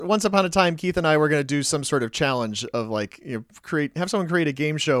once upon a time, Keith and I were going to do some sort of challenge of have someone create a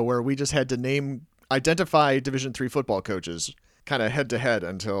game show where we just had to identify Division III football coaches kind of head to head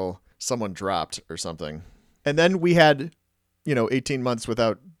until someone dropped or something. And then we had, 18 months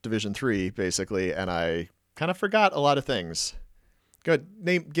without Division III basically. And I kind of forgot a lot of things. Good.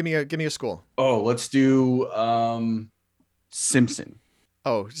 Give me a school. Oh, let's do Simpson.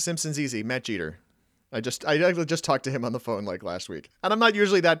 Oh, Simpson's easy. Matt Jeter. I just talked to him on the phone like last week, and I'm not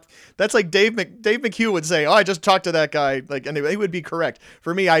usually that. That's like Dave McHugh would say, "Oh, I just talked to that guy." Like, and he would be correct.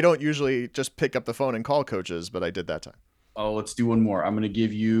 For me, I don't usually just pick up the phone and call coaches, but I did that time. Oh, let's do one more. I'm going to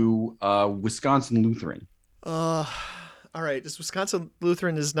give you Wisconsin Lutheran. All right. This Wisconsin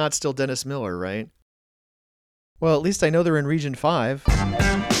Lutheran is not still Dennis Miller, right? Well, at least I know they're in Region 5.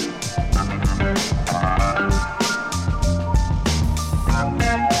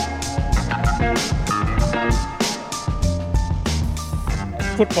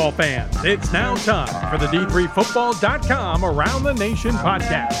 Football fans, it's now time for the D3Football.com Around the Nation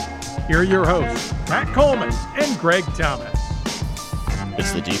podcast. Here are your hosts, Pat Coleman and Greg Thomas.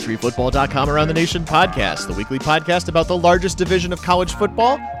 It's the D3Football.com Around the Nation podcast, the weekly podcast about the largest division of college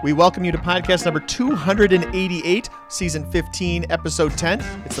football. We welcome you to podcast number 288, season 15, episode 10.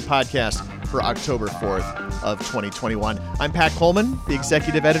 It's the podcast for October 4th of 2021. I'm Pat Coleman, the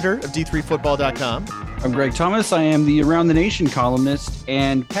executive editor of D3Football.com. I'm Greg Thomas. I am the Around the Nation columnist.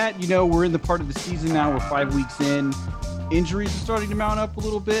 And Pat, we're in the part of the season now. We're 5 weeks in. Injuries are starting to mount up a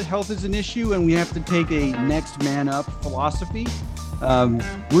little bit. Health is an issue, and we have to take a next man up philosophy.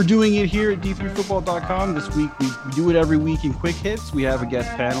 We're doing it here at D3Football.com. This week, we do it every week in quick hits. We have a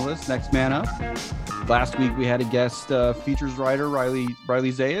guest panelist, next man up. Last week, we had a guest features writer, Riley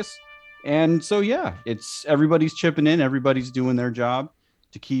Zayas. And so, it's everybody's chipping in. Everybody's doing their job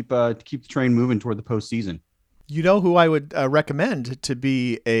to keep the train moving toward the postseason. You know who I would recommend to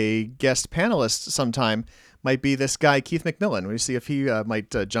be a guest panelist sometime might be this guy, Keith McMillan. We see if he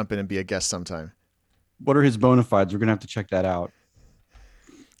might jump in and be a guest sometime. What are his bona fides? We're going to have to check that out.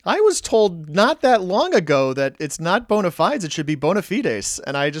 I was told not that long ago that it's not bona fides, it should be bona fides.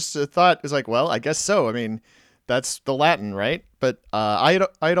 And I just thought, it was like, well, I guess so. I mean, that's the Latin, right? But I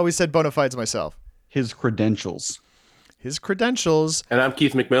had always said bona fides myself. His credentials. And I'm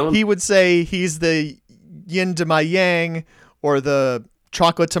Keith McMillan. He would say he's the yin to my yang or the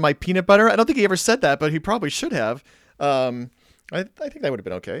chocolate to my peanut butter. I don't think he ever said that, but he probably should have. I think that would have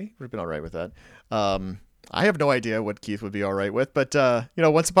been okay. Would have been all right with that. I have no idea what Keith would be all right with, but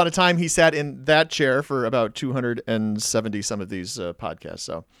once upon a time he sat in that chair for about 270 some of these podcasts.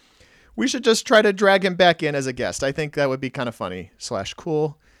 So we should just try to drag him back in as a guest. I think that would be kind of funny /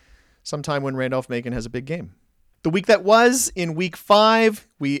 cool sometime when Randolph-Macon has a big game. The week that was, in week 5,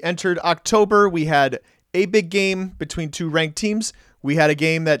 we entered October. We had a big game between two ranked teams. We had a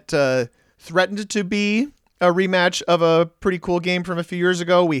game that threatened to be a rematch of a pretty cool game from a few years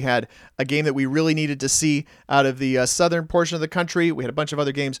ago. We had a game that we really needed to see out of the southern portion of the country. We had a bunch of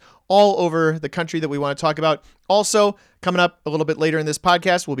other games all over the country that we want to talk about. Also, coming up a little bit later in this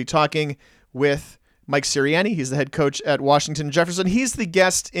podcast, we'll be talking with Mike Sirianni. He's the head coach at Washington and Jefferson. He's the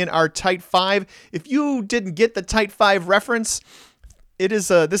guest in our Tight 5. If you didn't get the Tight 5 reference, this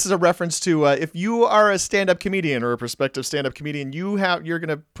is a reference to if you are a stand-up comedian or a prospective stand-up comedian, you're going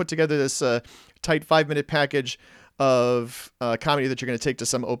to put together this tight 5-minute package of comedy that you're going to take to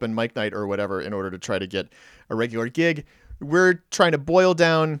some open mic night or whatever in order to try to get a regular gig. We're trying to boil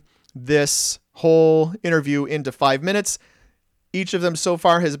down this whole interview into 5 minutes. Each of them so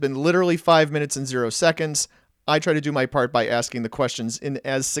far has been literally 5 minutes and 0 seconds. I try to do my part by asking the questions in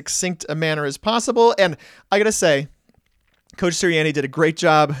as succinct a manner as possible. And I got to say, Coach Sirianni did a great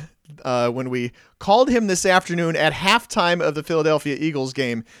job when we called him this afternoon at halftime of the Philadelphia Eagles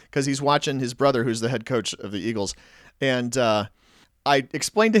game because he's watching his brother, who's the head coach of the Eagles. And I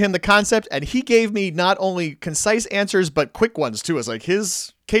explained to him the concept, and he gave me not only concise answers, but quick ones too. It was like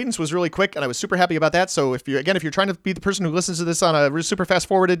his cadence was really quick, and I was super happy about that. So if you're trying to be the person who listens to this on a super fast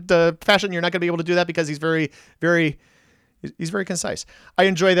forwarded fashion, you're not going to be able to do that because he's very, very concise. I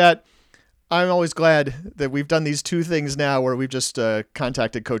enjoy that. I'm always glad that we've done these two things now where we've just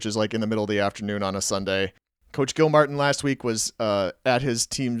contacted coaches like in the middle of the afternoon on a Sunday. Coach Gil Martin last week was at his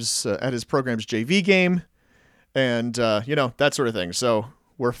program's JV game and, that sort of thing. So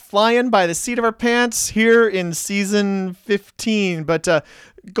we're flying by the seat of our pants here in season 15. But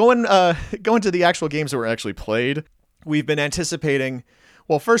going to the actual games that were actually played, we've been anticipating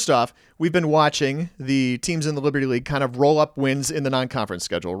Well, first off, we've been watching the teams in the Liberty League kind of roll up wins in the non-conference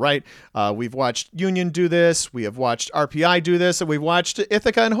schedule, right? We've watched Union do this. We have watched RPI do this. And we've watched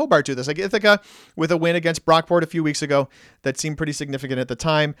Ithaca and Hobart do this. Like Ithaca with a win against Brockport a few weeks ago that seemed pretty significant at the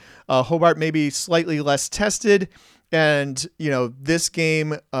time. Hobart maybe slightly less tested. And, this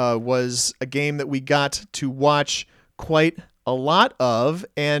game was a game that we got to watch quite a lot of,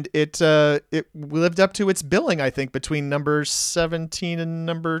 and it lived up to its billing, I think, between number 17 and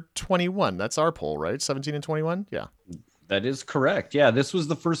number 21. That's our poll, right? 17 and 21? Yeah. That is correct. Yeah, this was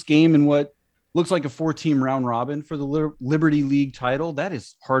the first game in what looks like a 4-team round robin for the Liberty League title. That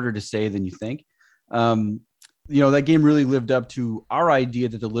is harder to say than you think. That game really lived up to our idea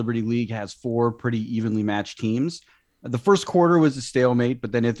that the Liberty League has 4 pretty evenly matched teams. The first quarter was a stalemate,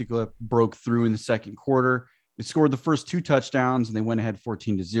 but then Ithaca broke through in the second quarter. They scored the first 2 touchdowns and they went ahead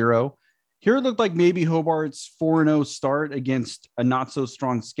 14-0. Here it looked like maybe Hobart's 4-0 start against a not so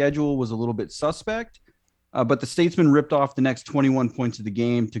strong schedule was a little bit suspect, but the Statesmen ripped off the next 21 points of the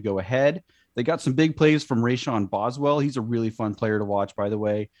game to go ahead. They got some big plays from Rayshawn Boswell. He's a really fun player to watch, by the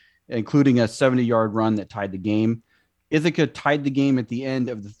way, including a 70-yard run that tied the game. Ithaca tied the game at the end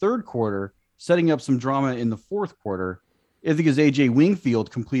of the third quarter, setting up some drama in the fourth quarter. Ithaca's A.J. Wingfield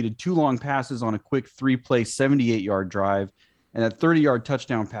completed 2 long passes on a quick 3-play 78-yard drive, and that 30-yard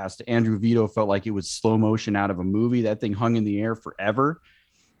touchdown pass to Andrew Vito felt like it was slow motion out of a movie. That thing hung in the air forever.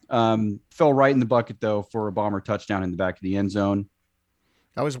 Fell right in the bucket, though, for a Bomber touchdown in the back of the end zone.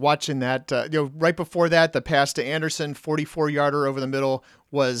 I was watching that. Right before that, the pass to Anderson, 44-yarder over the middle,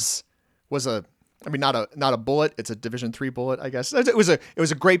 was not a bullet. It's a Division III bullet, I guess. It was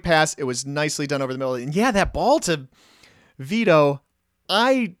a great pass. It was nicely done over the middle. And yeah, that ball to Vito,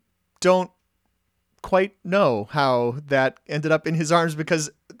 I don't quite know how that ended up in his arms,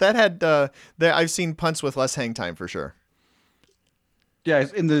 because that had I've seen punts with less hang time for sure. Yeah,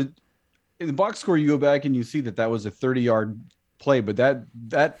 in the box score, you go back and you see that was a 30-yard play, but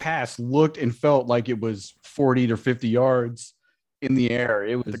that pass looked and felt like it was 40 to 50 yards in the air.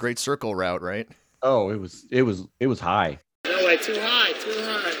 It was the great circle route, right? Oh, it was high. No way, too high.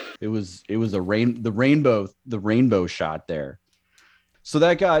 It was the rainbow shot there. So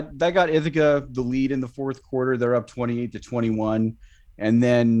that got Ithaca the lead in the fourth quarter. They're up 28-21, and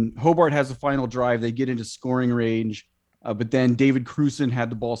then Hobart has a final drive. They get into scoring range, but then David Cruson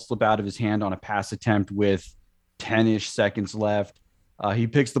had the ball slip out of his hand on a pass attempt with 10-ish seconds left. He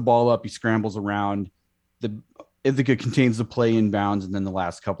picks the ball up. He scrambles around. Ithaca contains the play inbounds, and then the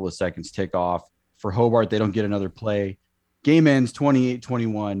last couple of seconds tick off. For Hobart, they don't get another play. Game ends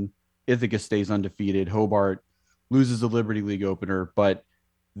 28-21. Ithaca stays undefeated. Hobart loses the Liberty League opener, but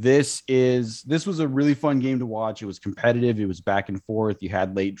this was a really fun game to watch. It was competitive. It was back and forth. You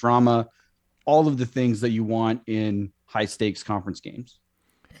had late drama, all of the things that you want in high stakes conference games.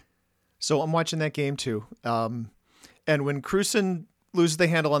 So I'm watching that game too. And when Cruson loses the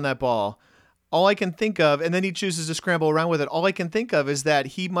handle on that ball, all I can think of, and then he chooses to scramble around with it, all I can think of is that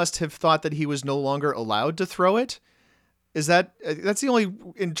he must have thought that he was no longer allowed to throw it. That's the only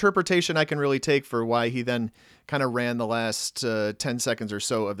interpretation I can really take for why he then kind of ran the last 10 seconds or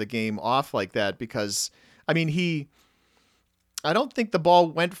so of the game off like that, because I don't think the ball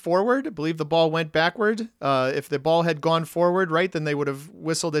went forward. I believe the ball went backward. If the ball had gone forward, right, then they would have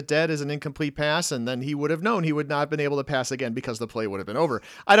whistled it dead as an incomplete pass, and then he would have known he would not have been able to pass again because the play would have been over.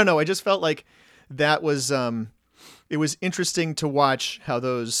 I don't know. I just felt like that was it was interesting to watch how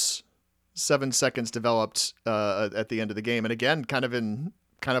those 7 seconds developed at the end of the game, and again, kind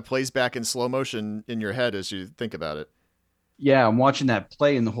of plays back in slow motion in your head as you think about it. Yeah, I'm watching that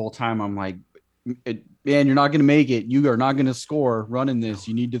play, and the whole time I'm like, man, you're not going to make it. You are not going to score running this.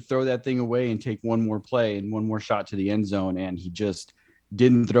 You need to throw that thing away and take one more play and one more shot to the end zone. And he just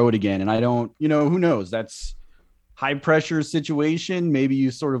didn't throw it again. And I don't, who knows? That's high pressure situation. Maybe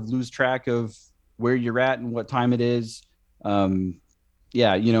you sort of lose track of where you're at and what time it is.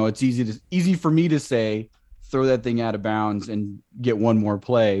 It's easy for me to say, throw that thing out of bounds and get one more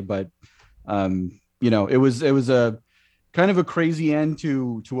play. But, it was a kind of a crazy end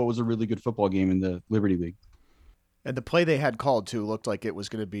to what was a really good football game in the Liberty League. And the play they had called too looked like it was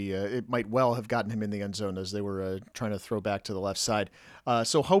going to be, it might well have gotten him in the end zone as they were trying to throw back to the left side.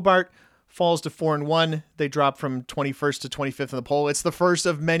 So Hobart falls to 4-1. They drop from 21st to 25th in the poll. It's the first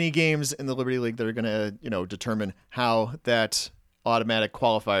of many games in the Liberty League that are going to, determine how that automatic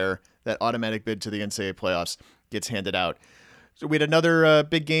qualifier, that automatic bid to the NCAA playoffs gets handed out. So we had another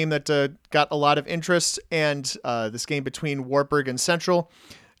big game that got a lot of interest, and this game between Wartburg and Central.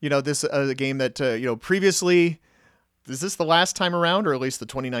 This is a game that, previously is this the last time around, or at least the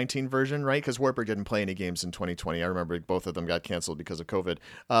 2019 version, right? Because Wartburg didn't play any games in 2020. I remember both of them got canceled because of COVID.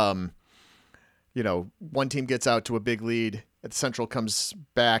 One team gets out to a big lead, Central comes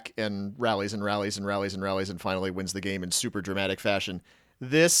back and rallies and finally wins the game in super dramatic fashion.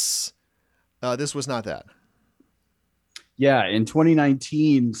 This was not that. Yeah, in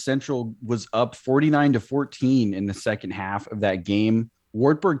 2019, Central was up 49-14 in the second half of that game.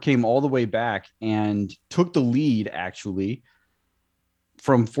 Wartburg came all the way back and took the lead, actually,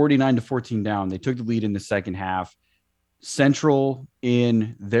 from 49-14 down. They took the lead in the second half. Central,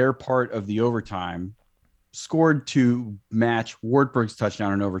 in their part of the overtime, scored to match Wartburg's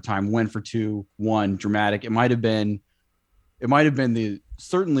touchdown in overtime, went for 2-1, dramatic. It might have been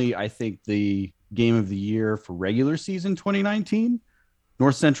certainly, I think, the game of the year for regular season 2019.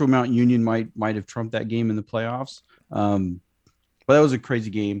 North Central Mount Union might have trumped that game in the playoffs. But that was a crazy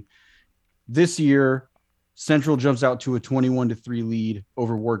game. This year, Central jumps out to a 21-3 lead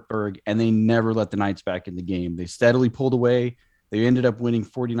over Wartburg, and they never let the Knights back in the game. They steadily pulled away. They ended up winning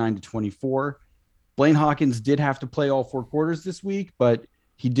 49-24. Blaine Hawkins did have to play all 4 quarters this week, but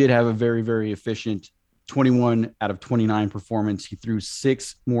he did have a very, very efficient 21 out of 29 performance. He threw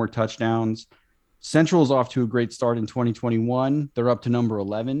 6 more touchdowns. Central is off to a great start in 2021. They're up to number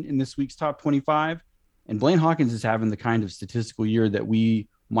 11 in this week's top 25. And Blaine Hawkins is having the kind of statistical year that we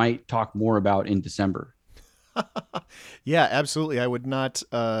might talk more about in December. Yeah, absolutely. I would not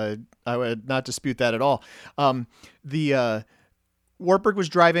dispute that at all. The Wartburg was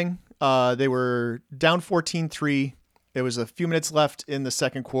driving. They were down 14-3. There was a few minutes left in the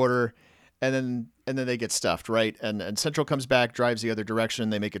second quarter, and then they get stuffed, right? And Central comes back, drives the other direction.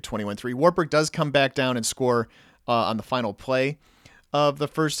 They make it 21-3. Wartburg does come back down and score on the final play of the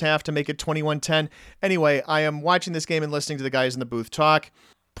first half to make it 21-10. Anyway, I am watching this game and listening to the guys in the booth talk.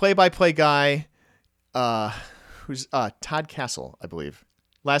 Play-by-play guy, who's Todd Castle, I believe.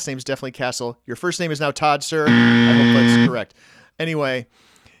 Last name's definitely Castle. Your first name is now Todd, sir. I hope that's correct. Anyway,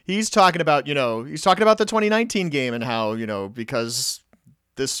 he's talking about the 2019 game and how, because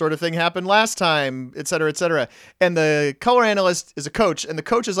this sort of thing happened last time, et cetera, et cetera. And the color analyst is a coach, and the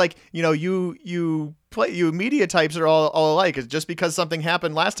coach is like, you media types are all alike. Just because something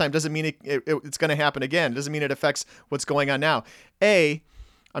happened last time doesn't mean it's going to happen again. It doesn't mean it affects what's going on now.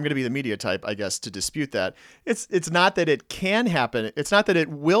 I'm going to be the media type, I guess, to dispute that. It's not that it can happen. It's not that it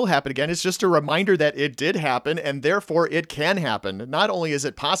will happen again. It's just a reminder that it did happen, and therefore it can happen. Not only is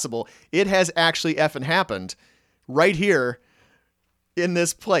it possible, it has actually effing happened right here in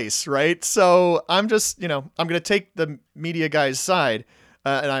this place, right? So I'm just, I'm going to take the media guy's side,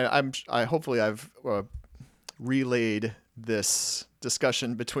 and I hopefully I've relayed this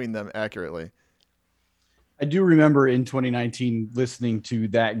discussion between them accurately. I do remember in 2019 listening to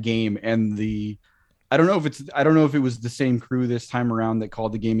that game, and I don't know if it was the same crew this time around that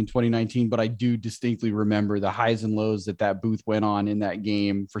called the game in 2019, but I do distinctly remember the highs and lows that booth went on in that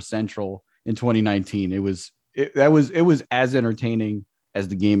game for Central in 2019. It was as entertaining as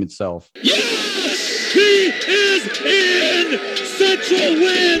the game itself. Yes, he is in. Central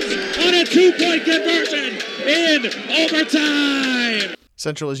wins on a 2-point conversion in overtime.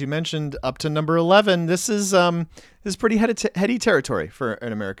 Central, as you mentioned, up to number 11. This is pretty heady territory for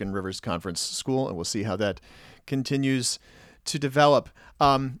an American Rivers Conference school, and we'll see how that continues to develop.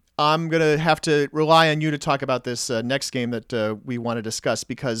 I'm going to have to rely on you to talk about this next game that we want to discuss,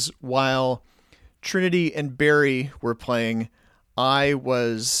 because while Trinity and Barry were playing, I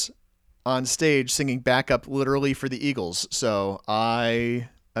was on stage singing backup literally for the Eagles. So I'm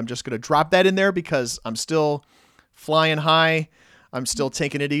just going to drop that in there because I'm still flying high. I'm still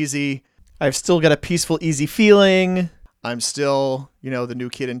taking it easy. I've still got a peaceful, easy feeling. I'm still, the new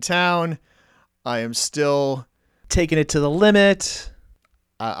kid in town. I am still taking it to the limit.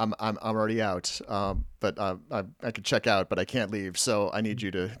 I'm already out, but I could check out, but I can't leave. So I need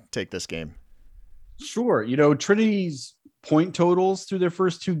you to take this game. Sure. Trinity's point totals through their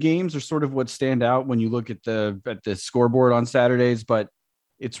first 2 games are sort of what stand out when you look at the scoreboard on Saturdays, but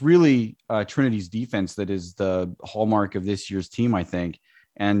it's really Trinity's defense that is the hallmark of this year's team, I think.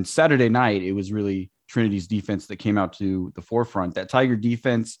 And Saturday night, it was really Trinity's defense that came out to the forefront. That Tiger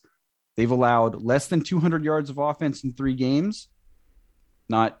defense, they've allowed less than 200 yards of offense in 3 games.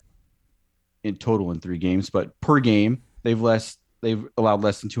 Not in total in 3 games, but per game, they've allowed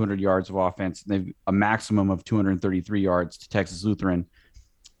less than 200 yards of offense. They've a maximum of 233 yards to Texas Lutheran.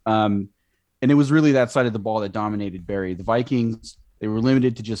 And it was really that side of the ball that dominated Barry. The Vikings, they were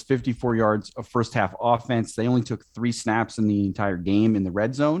limited to just 54 yards of first half offense. They only took 3 snaps in the entire game in the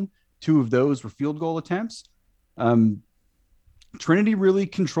red zone. 2 of those were field goal attempts. Trinity really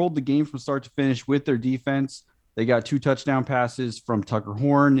controlled the game from start to finish with their defense. They got 2 touchdown passes from Tucker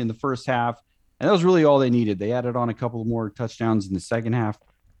Horn in the first half, and that was really all they needed. They added on a couple more touchdowns in the second half,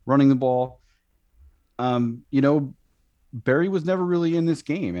 running the ball. Barry was never really in this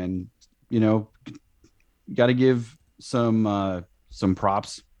game, and got to give some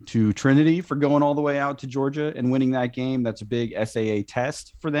props to Trinity for going all the way out to Georgia and winning that game. That's a big SAA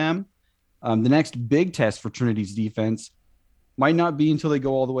test for them. The next big test for Trinity's defense might not be until they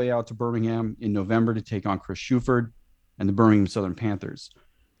go all the way out to Birmingham in November to take on Chris Shuford and the Birmingham Southern Panthers.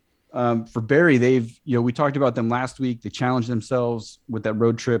 For Barry, we talked about them last week. They challenged themselves with that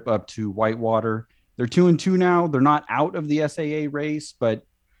road trip up to Whitewater. They're 2-2 now. They're not out of the SAA race, but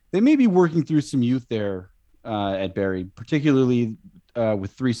they may be working through some youth there at Barry, particularly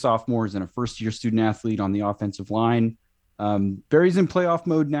with 3 sophomores and a first-year student athlete on the offensive line. Barry's in playoff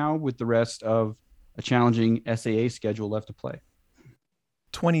mode now with the rest of a challenging SAA schedule left to play.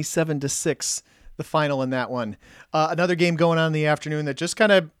 27-6, the final in that one. Another game going on in the afternoon that just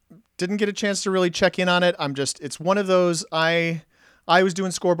kind of didn't get a chance to really check in on it. It's one of those, I was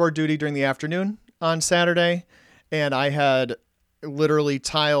doing scoreboard duty during the afternoon on Saturday, and I had literally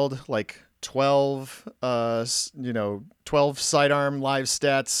tiled like 12 sidearm live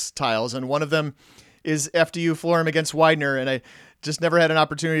stats tiles, and one of them is FDU Florham against Widener, and I just never had an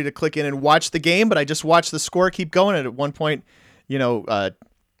opportunity to click in and watch the game, but I just watched the score keep going, and at one point, 10-0,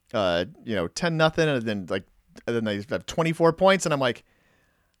 and then they have 24 points, and I'm like,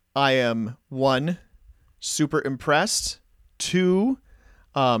 I am 1, super impressed. 2,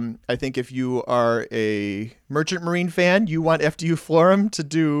 I think if you are a Merchant Marine fan, you want FDU Florham to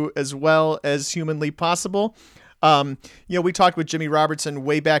do as well as humanly possible. We talked with Jimmy Robertson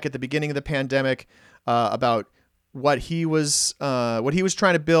way back at the beginning of the pandemic about what he was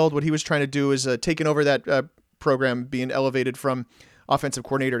trying to build, what he was trying to do is taking over that program, being elevated from offensive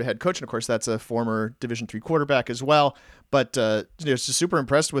coordinator to head coach. And of course, that's a former Division III quarterback as well. But just super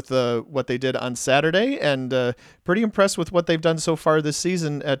impressed with what they did on Saturday, and pretty impressed with what they've done so far this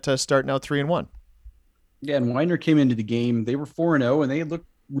season at starting out 3-1. Yeah, and Widener came into the game. They were 4-0, and they looked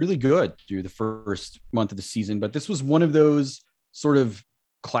really good through the first month of the season. But this was one of those sort of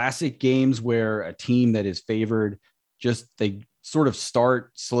classic games where a team that is favored, they sort of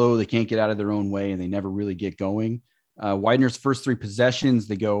start slow. They can't get out of their own way, and they never really get going. Widener's first 3 possessions,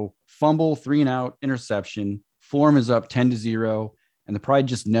 they go fumble, 3-and-out, interception. Florham is up 10-0, and the Pride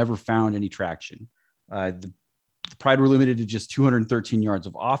just never found any traction. The Pride were limited to just 213 yards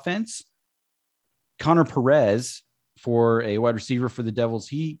of offense. Connor Perez, for a wide receiver for the Devils,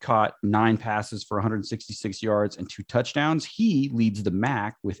 he caught 9 passes for 166 yards and 2 touchdowns. He leads the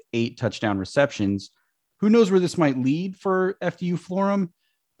MAC with 8 touchdown receptions. Who knows where this might lead for FDU Florham?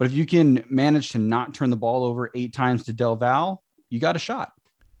 But if you can manage to not turn the ball over 8 times to Del Val, you got a shot.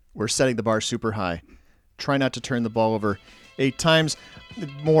 We're setting the bar super high. Try not to turn the ball over 8 times.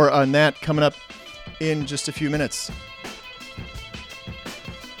 More on that coming up in just a few minutes.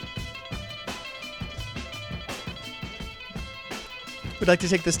 We'd like to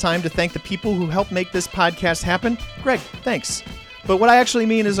take this time to thank the people who help make this podcast happen. Greg, thanks. But what I actually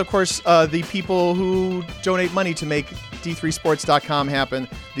mean is, of course, the people who donate money to make D3Sports.com happen,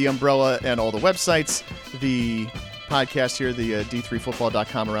 the umbrella and all the websites, the podcast here, the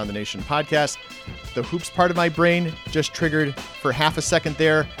D3Football.com Around the Nation podcast. The hoops part of my brain just triggered for half a second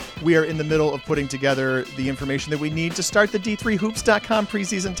there. We are in the middle of putting together the information that we need to start the D3Hoops.com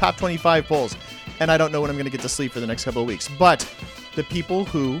preseason top 25 polls. And I don't know when I'm going to get to sleep for the next couple of weeks. But the people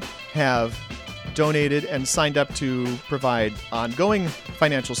who have donated and signed up to provide ongoing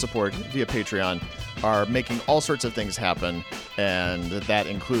financial support via Patreon are making all sorts of things happen, and that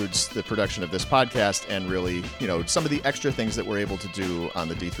includes the production of this podcast and really, some of the extra things that we're able to do on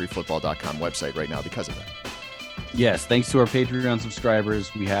the D3Football.com website right now because of that. Yes, thanks to our Patreon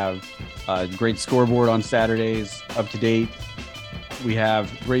subscribers, we have a great scoreboard on Saturdays, up to date. We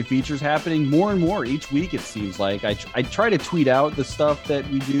have great features happening more and more each week, it seems like. I try to tweet out the stuff that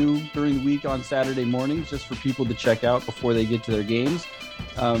we do during the week on Saturday mornings just for people to check out before they get to their games.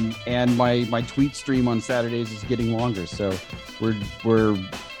 And my tweet stream on Saturdays is getting longer. So we're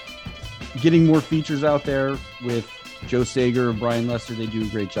getting more features out there with Joe Sager and Brian Lester. They do a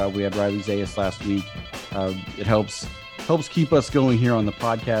great job. We had Riley Zayas last week. It helps keep us going here on the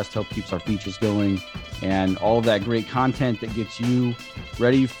podcast, keeps our features going, and all of that great content that gets you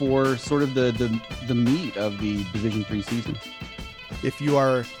ready for sort of the meat of the Division III season. If you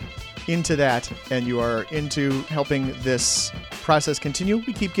are into that and you are into helping this process continue.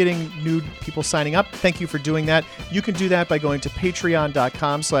 We keep getting new people signing up. Thank you for doing that. You can do that by going to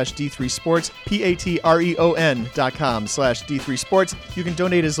patreon.com/D3sports, patreon.com/D3sports. You can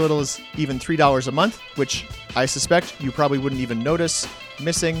donate as little as even $3 a month, which I suspect you probably wouldn't even notice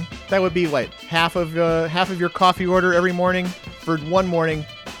missing. That would be like half of your coffee order every morning. For one morning,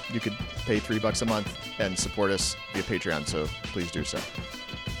 you could pay $3 a month and support us via Patreon, so please do so.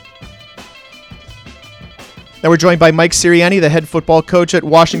 Now we're joined by Mike Sirianni, the head football coach at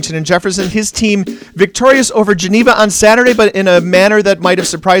Washington and Jefferson. His team victorious over Geneva on Saturday, but in a manner that might have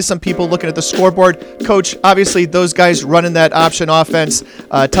surprised some people looking at the scoreboard. Coach, obviously those guys running that option offense.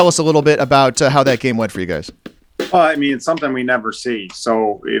 Tell us a little bit about how that game went for you guys. Well, I mean, it's something we never see.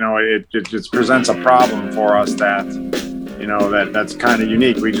 So, it just presents a problem for us that's kind of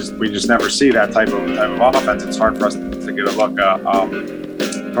unique. We just never see that type of offense. It's hard for us to get a look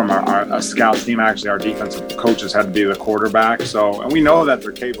from our scout team. Actually, our defensive coaches had to be the quarterback. So, and we know that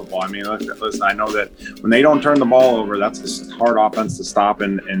they're capable. I mean, listen, I know that when they don't turn the ball over, that's a hard offense to stop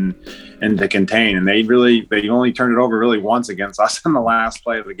and to contain. And they only turned it over really once against us in the last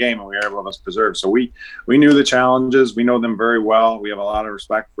play of the game, and we were able to preserve. So we knew the challenges. We know them very well. We have a lot of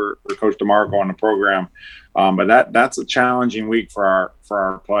respect for Coach DeMarco and the program. But that's a challenging week for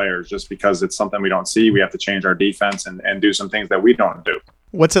our players, just because it's something we don't see. We have to change our defense and do some things that we don't do.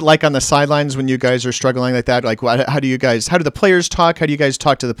 What's it like on the sidelines when you guys are struggling like that? Like, how do the players talk? How do you guys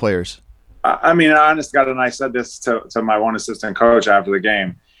talk to the players? I mean, honest God, and I said this to my one assistant coach after the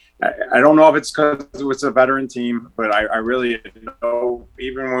game. I don't know if it's because it's a veteran team, but I really know,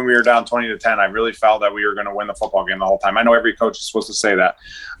 even when we were down 20-10, I really felt that we were going to win the football game the whole time. I know every coach is supposed to say that,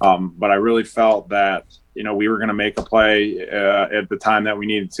 but I really felt that, we were going to make a play at the time that we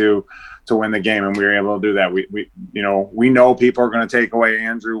needed to win the game, and we were able to do that. We know people are going to take away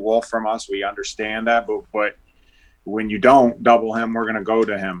Andrew Wolf from us. We understand that, but when you don't double him, we're going to go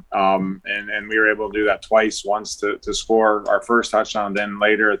to him. And we were able to do that twice, once to score our first touchdown, then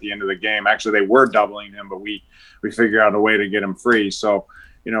later at the end of the game. Actually, they were doubling him, but we figured out a way to get him free. So,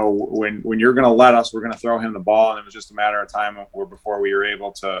 when you're going to let us, we're going to throw him the ball, and it was just a matter of time before we were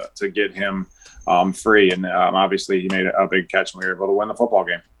able to get him free. And obviously he made a big catch, and we were able to win the football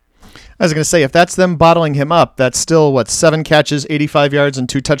game. I was going to say, if that's them bottling him up, that's still, 7 catches, 85 yards, and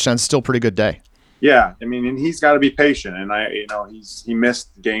 2 touchdowns, still pretty good day. Yeah, I mean, and he's got to be patient. And he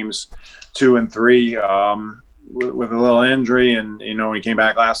missed games 2 and 3 with a little injury, and he came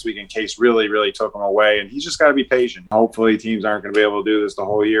back last week, and Case really took him away. And he's just got to be patient. Hopefully, teams aren't going to be able to do this the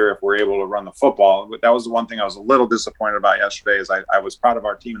whole year if we're able to run the football. But that was the one thing I was a little disappointed about yesterday. Is I was proud of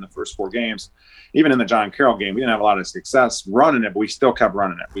our team in the first 4 games. Even in the John Carroll game, we didn't have a lot of success running it, but we still kept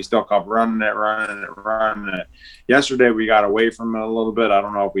running it. We still kept running it. Yesterday, we got away from it a little bit. I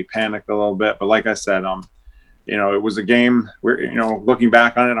don't know if we panicked a little bit, but like I said, it was a game where, looking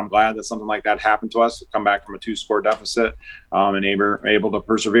back on it, I'm glad that something like that happened to us. Come back from a 2-score deficit and able to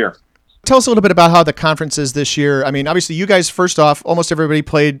persevere. Tell us a little bit about how the conference is this year. I mean, obviously, you guys, first off, almost everybody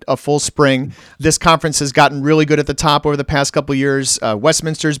played a full spring. This conference has gotten really good at the top over the past couple of years.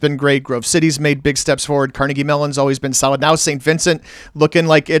 Westminster's been great. Grove City's made big steps forward. Carnegie Mellon's always been solid. Now St. Vincent looking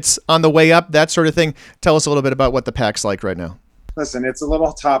like it's on the way up, that sort of thing. Tell us a little bit about what the Pac's like right now. Listen, it's a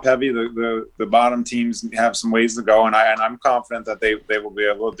little top heavy. The bottom teams have some ways to go, and I'm confident that they will be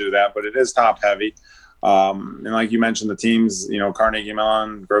able to do that, but it is top heavy. And like you mentioned, the teams, Carnegie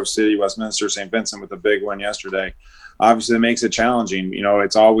Mellon, Grove City, Westminster, St. Vincent with a big win yesterday. Obviously, it makes it challenging.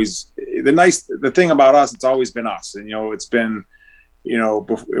 It's always the thing about us. It's always been us, and it's been,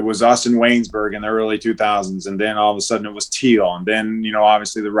 it was us in Waynesburg in the early 2000s, and then all of a sudden it was Teal, and then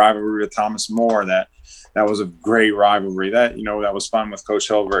obviously the rivalry with Thomas More. That was a great rivalry. That that was fun with Coach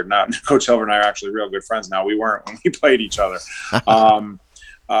Hilbert. Coach Hilbert and I are actually real good friends now. We weren't when we played each other.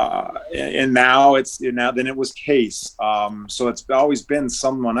 And now then it was Case. So it's always been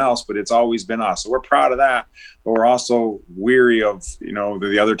someone else, but it's always been us. So we're proud of that, but we're also weary of,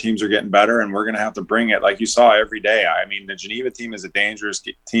 the other teams are getting better, and we're going to have to bring it like you saw every day. I mean, the Geneva team is a dangerous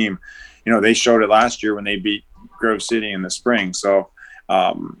team. They showed it last year when they beat Grove City in the spring. So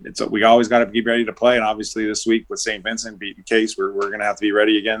we always got to be ready to play. And obviously this week with St. Vincent beating Case, we're going to have to be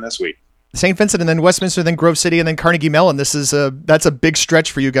ready again this week. St. Vincent and then Westminster, then Grove City, and then Carnegie Mellon. That's a big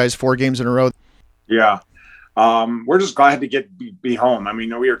stretch for you guys, 4 games in a row. Yeah. We're just glad to be home. I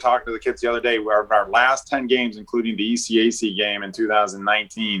mean, we were talking to the kids the other day. Our last 10 games, including the ECAC game in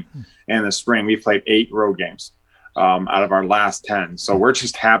 2019 and the spring, we played 8 road games out of our last 10. So we're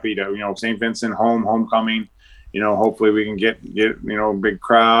just happy to, St. Vincent homecoming. Hopefully we can get a big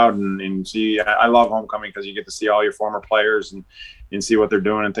crowd and see. I love homecoming because you get to see all your former players and see what they're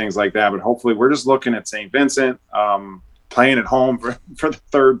doing and things like that. But hopefully we're just looking at St. Vincent, playing at home for the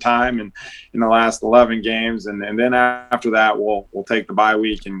third time in the last 11 games. And then after that, we'll take the bye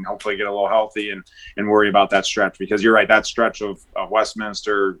week and hopefully get a little healthy and worry about that stretch, because you're right. That stretch of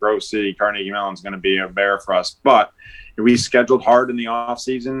Westminster, Grove City, Carnegie Mellon is going to be a bear for us. But we scheduled hard in the off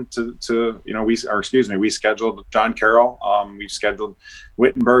season we scheduled John Carroll. We've scheduled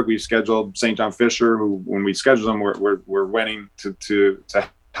Wittenberg. We've scheduled St. John Fisher, who when we schedule them, we're winning to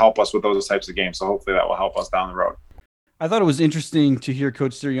help us with those types of games. So hopefully that will help us down the road. I thought it was interesting to hear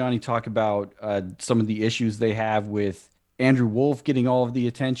Coach Sirianni talk about some of the issues they have with Andrew Wolf getting all of the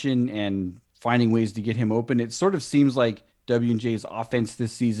attention and finding ways to get him open. It sort of seems like W&J's offense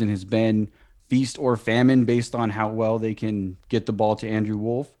this season has been feast or famine based on how well they can get the ball to Andrew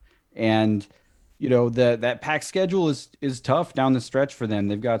Wolf. And, that packed schedule is tough down the stretch for them.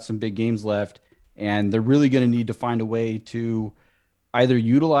 They've got some big games left, and they're really going to need to find a way to either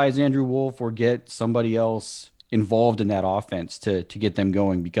utilize Andrew Wolf or get somebody else involved in that offense to get them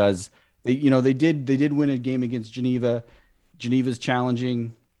going, because they did win a game against Geneva. Geneva's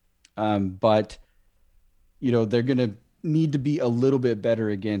challenging, but they're going to need to be a little bit better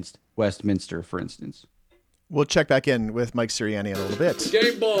against Westminster, for instance. We'll check back in with Mike Sirianni in a little bit.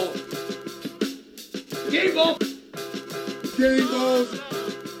 Game ball. Game ball. Game balls.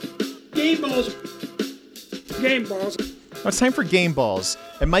 Game balls. Game balls. Now it's time for game balls,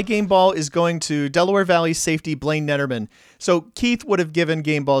 and my game ball is going to Delaware Valley safety Blaine Netterman. So Keith would have given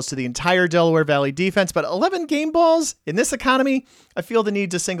game balls to the entire Delaware Valley defense, but 11 game balls in this economy, I feel the need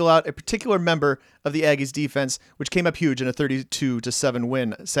to single out a particular member of the Aggies defense, which came up huge in a 32-7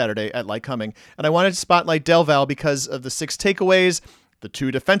 win Saturday at Lycoming. And I wanted to spotlight Del Val because of the 6 takeaways, the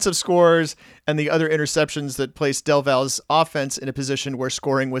 2 defensive scores, and the other interceptions that placed Del Val's offense in a position where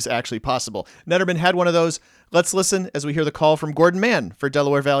scoring was actually possible. Netterman had one of those. Let's listen as we hear the call from Gordon Mann for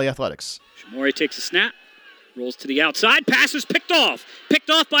Delaware Valley Athletics. Shamori takes a snap, rolls to the outside, passes picked off. Picked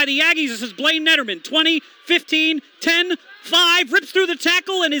off by the Aggies. This is Blaine Netterman. 20, 15, 10, 5, rips through the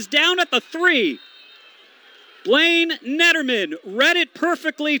tackle and is down at the 3. Blaine Netterman read it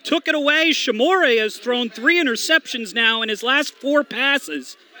perfectly, took it away. Shamori has thrown 3 interceptions now in his last 4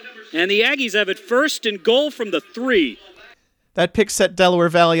 passes. And the Aggies have it 1st and goal from the 3. That pick set Delaware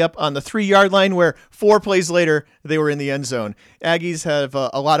Valley up on the 3-yard line, where 4 plays later, they were in the end zone. Aggies have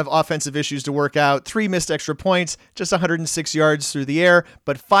a lot of offensive issues to work out. 3 missed extra points, just 106 yards through the air,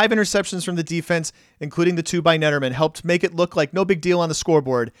 but 5 interceptions from the defense, including the 2 by Netterman, helped make it look like no big deal on the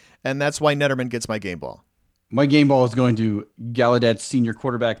scoreboard, and that's why Netterman gets my game ball. My game ball is going to Gallaudet's senior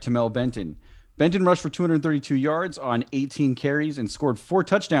quarterback, Tamel Benton. Benton rushed for 232 yards on 18 carries and scored 4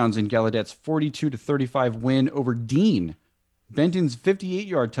 touchdowns in Gallaudet's 42-35 win over Dean. Benton's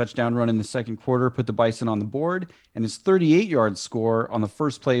 58-yard touchdown run in the second quarter put the Bison on the board, and his 38-yard score on the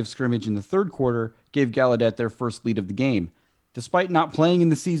first play of scrimmage in the third quarter gave Gallaudet their first lead of the game. Despite not playing in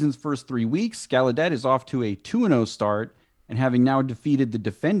the season's first 3 weeks, Gallaudet is off to a 2-0 start, and having now defeated the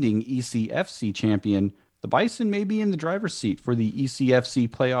defending ECFC champion, the Bison may be in the driver's seat for the ECFC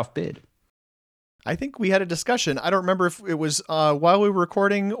playoff bid. I think we had a discussion. I don't remember if it was while we were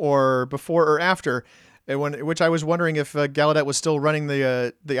recording or before or after, which I was wondering if Gallaudet was still running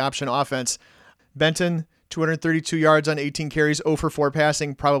the option offense. Benton, 232 yards on 18 carries, 0 for 4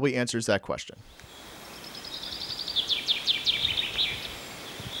 passing, probably answers that question.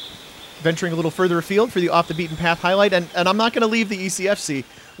 Venturing a little further afield for the Off the Beaten Path highlight, and I'm not going to leave the ECFC,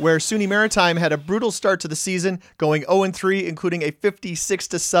 where SUNY Maritime had a brutal start to the season, going 0-3, including a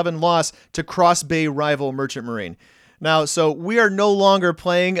 56-7 loss to Cross Bay rival Merchant Marine. Now, so we are no longer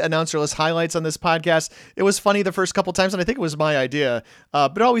playing announcerless highlights on this podcast. It was funny the first couple times, and I think it was my idea,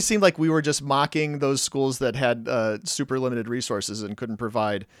 but it always seemed like we were just mocking those schools that had super limited resources and couldn't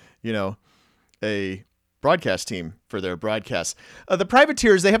provide, a broadcast team for their broadcasts. The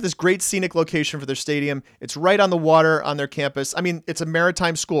Privateers, they have this great scenic location for their stadium. It's right on the water on their campus. I mean, it's a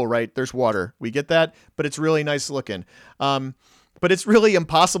maritime school, right? There's water. We get that, but it's really nice looking. But it's really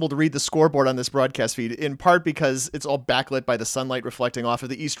impossible to read the scoreboard on this broadcast feed, in part because it's all backlit by the sunlight reflecting off of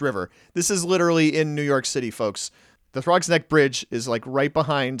the East River. This is literally in New York City, folks. The Throgs Neck Bridge is like right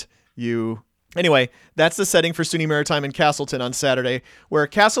behind you. Anyway, that's the setting for SUNY Maritime and Castleton on Saturday, where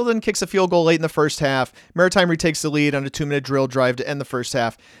Castleton kicks a field goal late in the first half. Maritime retakes the lead on a 2-minute drill drive to end the first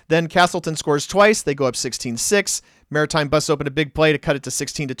half. Then Castleton scores twice. They go up 16-6. Maritime busts open a big play to cut it to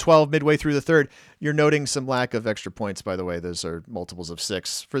 16-12 midway through the third. You're noting some lack of extra points, by the way. Those are multiples of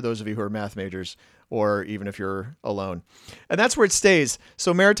 6 for those of you who are math majors, or even if you're alone. And that's where it stays.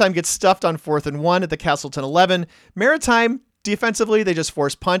 So Maritime gets stuffed on 4th and 1 at the Castleton 11. Maritime Defensively, they just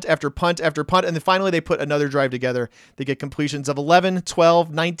force punt after punt after punt, and then finally they put another drive together. They get completions of 11,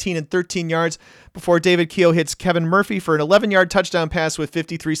 12, 19, and 13 yards before David Keough hits Kevin Murphy for an 11-yard touchdown pass with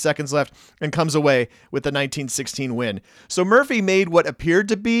 53 seconds left and comes away with the 19-16 win. So Murphy made what appeared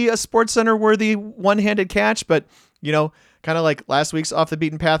to be a SportsCenter-worthy one-handed catch, but, kind of like last week's Off the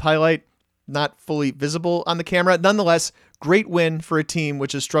Beaten Path highlight, not fully visible on the camera. Nonetheless, great win for a team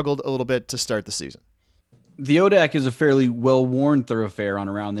which has struggled a little bit to start the season. The ODAC is a fairly well-worn thoroughfare on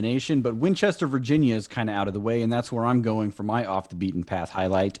Around the Nation, but Winchester, Virginia is kind of out of the way, and that's where I'm going for my off-the-beaten-path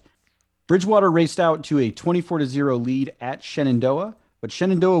highlight. Bridgewater raced out to a 24-0 lead at Shenandoah, but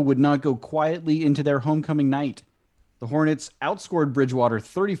Shenandoah would not go quietly into their homecoming night. The Hornets outscored Bridgewater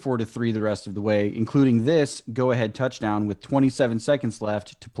 34-3 the rest of the way, including this go-ahead touchdown with 27 seconds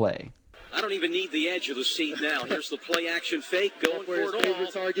left to play. I don't even need the edge of the seat now. Here's the play-action fake, going for it all.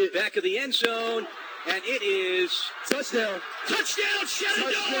 Target. Back of the end zone. And it is touchdown. Touchdown,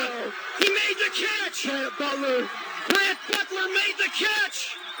 Shenandoah. Touchdown. He made the catch. Brant Butler made the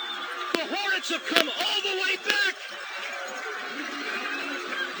catch. The Hornets have come all the way back.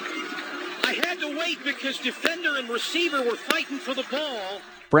 I had to wait because defender and receiver were fighting for the ball.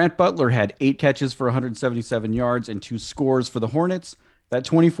 Brant Butler had 8 catches for 177 yards and 2 scores for the Hornets. That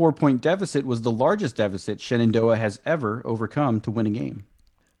 24-point deficit was the largest deficit Shenandoah has ever overcome to win a game.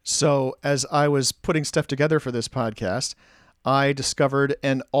 So as I was putting stuff together for this podcast, I discovered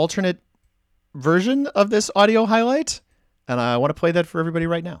an alternate version of this audio highlight, and I want to play that for everybody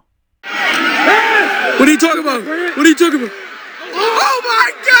right now. What are you talking about? What are you talking about? Oh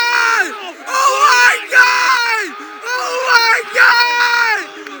my God! Oh my God! Oh my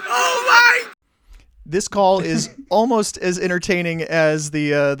God! Oh my! This call is almost as entertaining as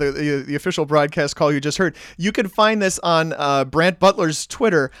the official broadcast call you just heard. You can find this on Brant Butler's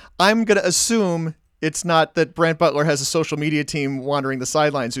Twitter. I'm going to assume it's not that Brant Butler has a social media team wandering the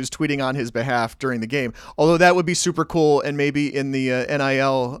sidelines who's tweeting on his behalf during the game, although that would be super cool, and maybe in the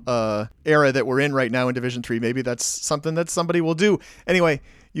NIL era that we're in right now in Division III, maybe that's something that somebody will do. Anyway,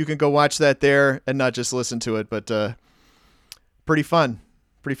 you can go watch that there and not just listen to it, but pretty fun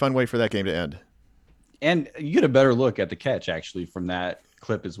way for that game to end. And you get a better look at the catch, actually, from that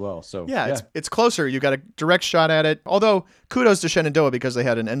clip as well. So yeah. It's closer. You got a direct shot at it. Although, kudos to Shenandoah because they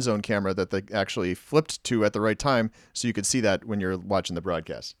had an end zone camera that they actually flipped to at the right time, so you could see that when you're watching the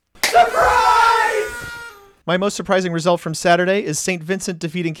broadcast. Surprise! My most surprising result from Saturday is St. Vincent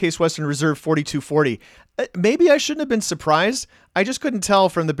defeating Case Western Reserve 42-40. Maybe I shouldn't have been surprised. I just couldn't tell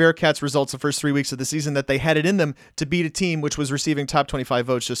from the Bearcats' results the first 3 weeks of the season that they had it in them to beat a team which was receiving top 25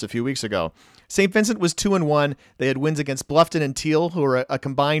 votes just a few weeks ago. St. Vincent was 2-1. They had wins against Bluffton and Teal, who were a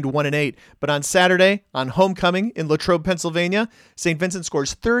combined 1-8. But on Saturday, on homecoming in Latrobe, Pennsylvania, St. Vincent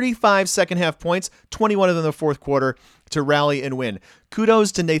scores 35 second-half points, 21 of them in the fourth quarter, to rally and win.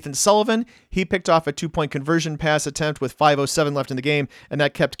 Kudos to Nathan Sullivan. He picked off a 2-point conversion pass attempt with 5:07 left in the game, and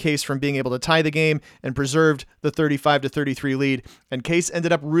that kept Case from being able to tie the game and preserved the 35-33 lead. And Case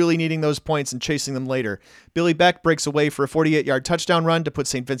ended up really needing those points and chasing them later. Billy Beck breaks away for a 48-yard touchdown run to put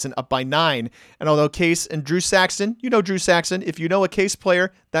St. Vincent up by 9. And although Case and Drew Saxton, you know Drew Saxton, if you know a Case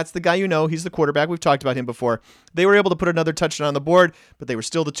player, that's the guy you know. He's the quarterback. We've talked about him before. They were able to put another touchdown on the board, but they were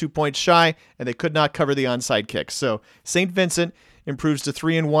still the 2 points shy, and they could not cover the onside kick. So St. Vincent improves to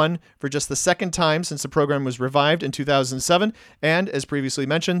 3-1 for just the second time since the program was revived in 2007. And as previously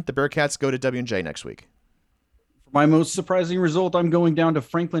mentioned, the Bearcats go to W&J next week. For my most surprising result, I'm going down to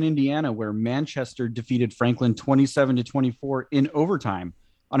Franklin, Indiana, where Manchester defeated Franklin 27-24 in overtime.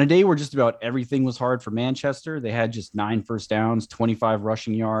 On a day where just about everything was hard for Manchester, they had just 9 first downs, 25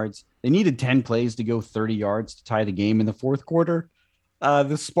 rushing yards. They needed 10 plays to go 30 yards to tie the game in the fourth quarter.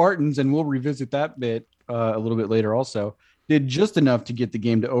 The Spartans, and we'll revisit that bit a little bit later also, did just enough to get the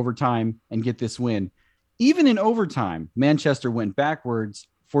game to overtime and get this win. Even in overtime, Manchester went backwards,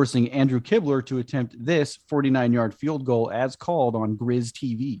 forcing Andrew Kibler to attempt this 49-yard field goal as called on Grizz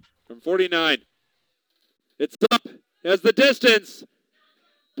TV. From 49, it's up as the distance,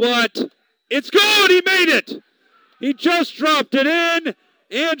 but it's good. He made it. He just dropped it in.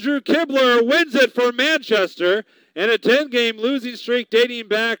 Andrew Kibler wins it for Manchester, and a 10-game losing streak dating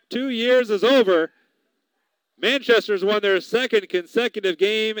back 2 years is over. Manchester's won their second consecutive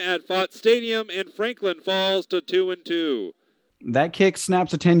game at Fott Stadium, and Franklin falls to 2-2. That kick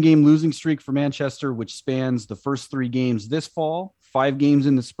snaps a 10-game losing streak for Manchester, which spans the first 3 games this fall, 5 games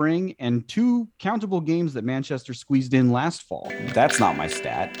in the spring, and 2 countable games that Manchester squeezed in last fall. That's not my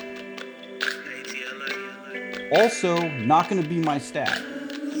stat. Also, not going to be my stat.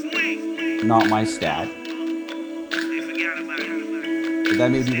 Not my stat. But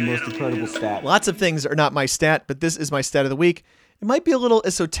that may be the most incredible stat. Lots of things are not my stat, but this is my stat of the week. It might be a little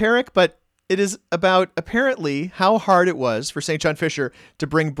esoteric, but it is about apparently how hard it was for St. John Fisher to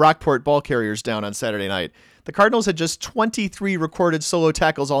bring Brockport ball carriers down on Saturday night. The Cardinals had just 23 recorded solo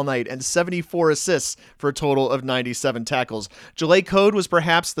tackles all night and 74 assists for a total of 97 tackles. Jalay Code was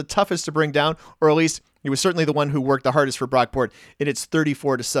perhaps the toughest to bring down, or at least he was certainly the one who worked the hardest for Brockport in its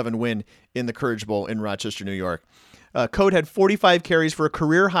 34-7 win in the Courage Bowl in Rochester, New York. Code had 45 carries for a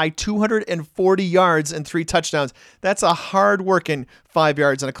career-high 240 yards and 3 touchdowns. That's a hard-working 5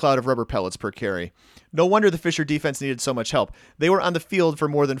 yards and a cloud of rubber pellets per carry. No wonder the Fisher defense needed so much help. They were on the field for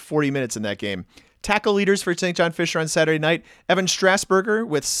more than 40 minutes in that game. Tackle leaders for St. John Fisher on Saturday night, Evan Strasburger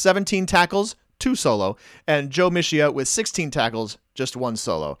with 17 tackles, 2 solo, and Joe Mischia with 16 tackles, just 1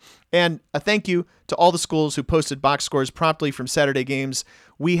 solo. And a thank you to all the schools who posted box scores promptly from Saturday games.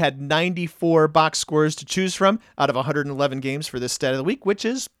 We had 94 box scores to choose from out of 111 games for this stat of the week, which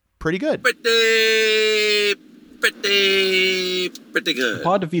is pretty good. Pretty good.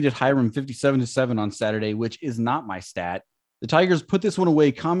 DePauw defeated Hiram 57-7 on Saturday, which is not my stat. The Tigers put this one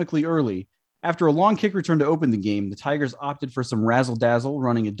away comically early. After a long kick return to open the game, the Tigers opted for some razzle-dazzle,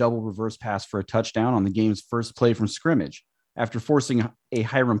 running a double reverse pass for a touchdown on the game's first play from scrimmage. After forcing a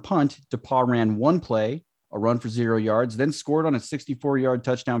Hiram punt, DePauw ran one play, a run for 0 yards, then scored on a 64-yard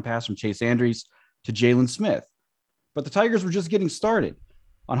touchdown pass from Chase Andrews to Jalen Smith. But the Tigers were just getting started.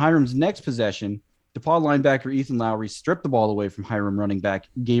 On Hiram's next possession, DePauw linebacker Ethan Lowry stripped the ball away from Hiram running back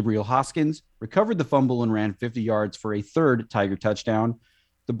Gabriel Hoskins, recovered the fumble, and ran 50 yards for a third Tiger touchdown.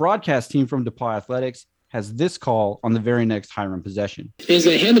 The broadcast team from DePauw Athletics has this call on the very next Hiram possession. He's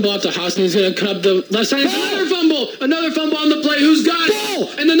going to hand the ball off to Hoskins. He's going to cut up the left side. Another fumble on the play. Who's got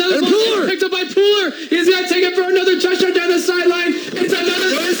it? And another fumble picked up by Pooler. He's going to take it for another touchdown down the sideline. It's another.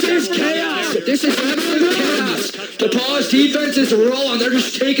 This is chaos. This is absolute chaos. DePauw's defense is rolling. They're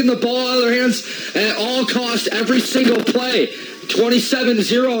just taking the ball out of their hands at all costs every single play.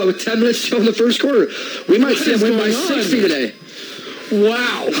 27-0 with 10 minutes to go in the first quarter. We might see them win by 60 today.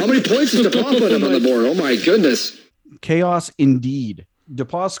 Wow. How many points did DePauw put up on the board? Oh, my goodness. Chaos indeed.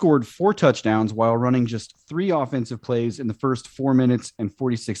 DePauw scored 4 touchdowns while running just 3 offensive plays in the first 4 minutes and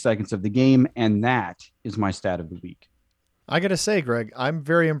 46 seconds of the game, and that is my stat of the week. I got to say, Greg, I'm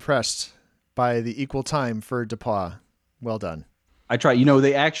very impressed by the equal time for DePauw. Well done. I tried.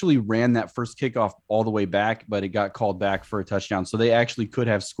 They actually ran that first kickoff all the way back, but it got called back for a touchdown. So they actually could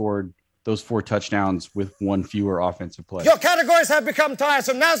have scored those 4 touchdowns with 1 fewer offensive play. Your categories have become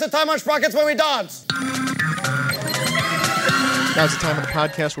tiresome. Now's the time on Sprockets where we dance. Now's the time on the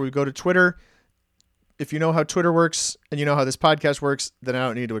podcast where we go to Twitter. If you know how Twitter works and you know how this podcast works, then I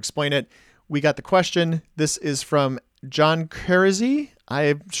don't need to explain it. We got the question. This is from John Kersey.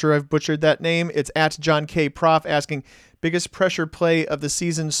 I'm sure I've butchered that name. It's at John K. Prof asking, biggest pressure play of the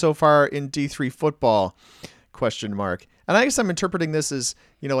season so far in D3 football? ? And I guess I'm interpreting this as,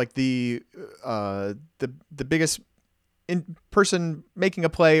 like the biggest person making a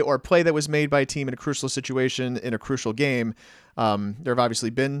play or play that was made by a team in a crucial situation in a crucial game. There have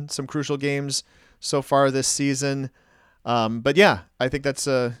obviously been some crucial games so far this season. But yeah, I think that's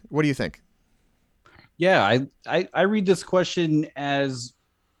what do you think? Yeah, I read this question as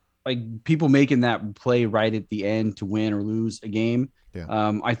like people making that play right at the end to win or lose a game.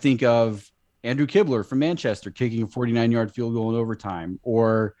 Yeah. I think of Andrew Kibler from Manchester kicking a 49-yard field goal in overtime,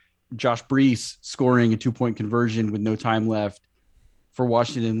 or Josh Brees scoring a 2-point conversion with no time left for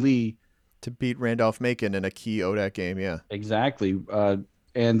Washington Lee to beat Randolph Macon in a key ODAC game. Yeah, exactly.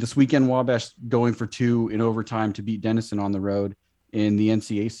 And this weekend, Wabash going for 2 in overtime to beat Denison on the road in the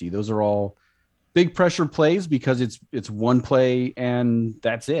NCAC. Those are all big pressure plays because it's one play and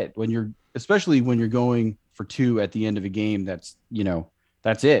that's it. Especially when you're going for 2 at the end of a game, that's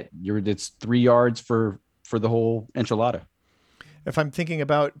it. It's 3 yards for the whole enchilada. If I'm thinking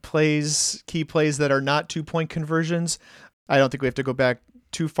about key plays that are not 2-point conversions, I don't think we have to go back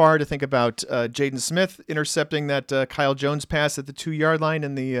too far to think about Jaden Smith intercepting that Kyle Jones pass at the 2-yard line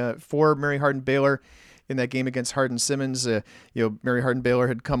in the for Mary Hardin Baylor in that game against Hardin Simmons. Mary Hardin Baylor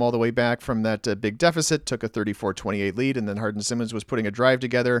had come all the way back from that big deficit, took a 34-28 lead, and then Hardin Simmons was putting a drive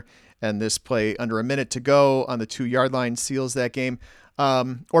together, and this play under a minute to go on the 2-yard line seals that game.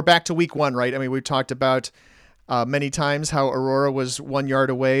 Or back to week 1, right? I mean, we talked about many times how Aurora was 1 yard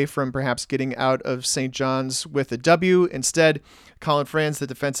away from perhaps getting out of St. John's with a W. Instead, Colin Franz, the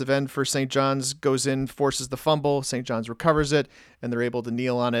defensive end for St. John's, goes in, forces the fumble. St. John's recovers it, and they're able to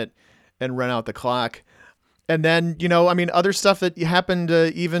kneel on it and run out the clock. And then, other stuff that happened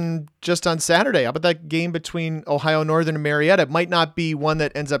even just on Saturday. How about that game between Ohio Northern and Marietta? It might not be one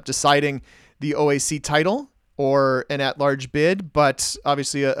that ends up deciding the OAC title or an at-large bid, but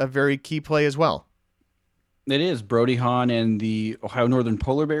obviously a very key play as well. It is. Brody Hahn and the Ohio Northern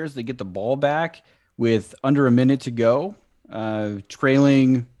Polar Bears, they get the ball back with under a minute to go,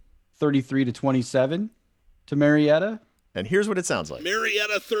 trailing 33-27 to Marietta. And here's what it sounds like.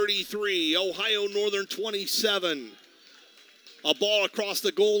 Marietta 33, Ohio Northern 27. A ball across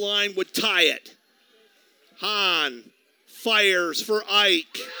the goal line would tie it. Hahn fires for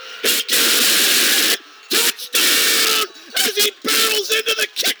Ike. Touchdown! As he barrels into the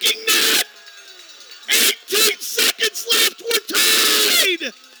kicking net. 18 seconds left. We're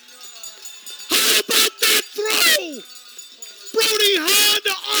tied. How about that throw? Brody Hahn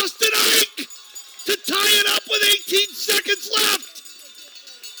to Austin Ike to tie it up with 18 seconds left.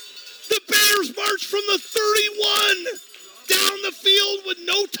 The Bears march from the 31 down the field with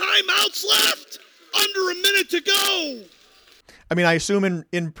no timeouts left. Under a minute to go. I mean, I assume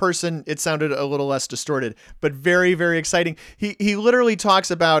in person it sounded a little less distorted, but very, very exciting. He literally talks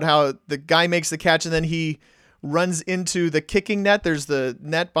about how the guy makes the catch and then he runs into the kicking net. There's the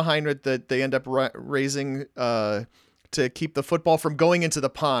net behind it that they end up raising to keep the football from going into the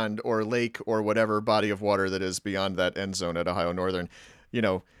pond or lake or whatever body of water that is beyond that end zone at Ohio Northern. You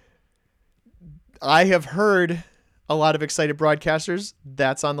know, I have heard a lot of excited broadcasters.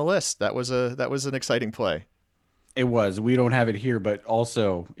 That's on the list. That was an exciting play. It was. We don't have it here, but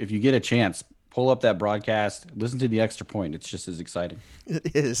also if you get a chance, pull up that broadcast, listen to the extra point. It's just as exciting.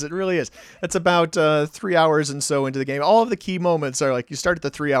 It is. It really is. That's about 3 hours and so into the game. All of the key moments are like you start at the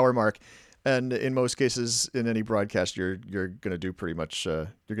 3 hour mark, and in most cases in any broadcast, you're going to do pretty much. You're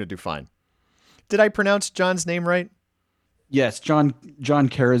going to do fine. Did I pronounce John's name right? Yes, John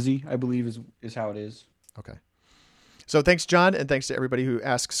Karazi, I believe is how it is. Okay. So thanks, John, and thanks to everybody who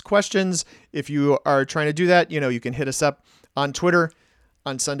asks questions. If you are trying to do that, you can hit us up on Twitter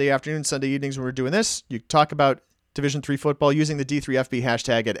on Sunday afternoon, Sunday evenings when we're doing this. You talk about Division III football using the D3FB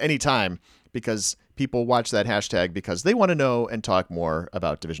hashtag at any time because people watch that hashtag because they want to know and talk more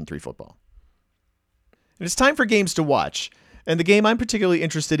about Division III football. And it's time for games to watch. And the game I'm particularly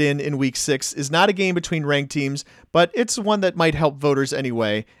interested in Week 6 is not a game between ranked teams, but it's one that might help voters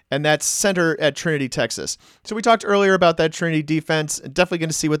anyway, and that's Center at Trinity, Texas. So we talked earlier about that Trinity defense, and definitely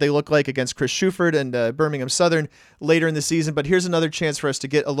going to see what they look like against Chris Shuford and Birmingham Southern later in the season, but here's another chance for us to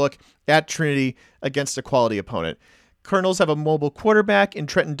get a look at Trinity against a quality opponent. Colonels have a mobile quarterback in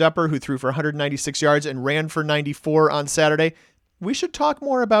Trenton Dupper who threw for 196 yards and ran for 94 on Saturday. We should talk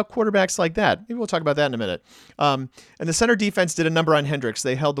more about quarterbacks like that. Maybe we'll talk about that in a minute. And the center defense did a number on Hendricks.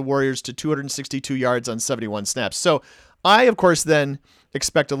 They held the Warriors to 262 yards on 71 snaps. So I, of course, then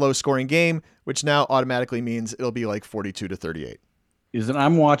expect a low-scoring game, which now automatically means it'll be like 42-38.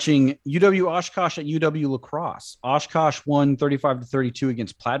 I'm watching UW Oshkosh at UW La Crosse. Oshkosh won 35-32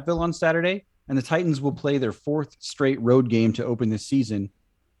 against Platteville on Saturday, and the Titans will play their fourth straight road game to open this season.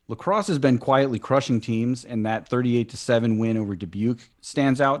 La Crosse has been quietly crushing teams, and that 38-7 win over Dubuque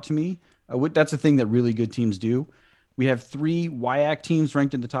stands out to me. That's a thing that really good teams do. We have 3 WIAC teams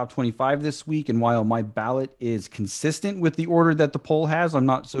ranked in the top 25 this week, and while my ballot is consistent with the order that the poll has, I'm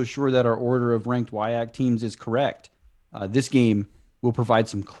not so sure that our order of ranked WIAC teams is correct. This game will provide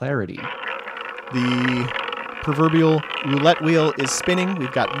some clarity. The proverbial roulette wheel is spinning.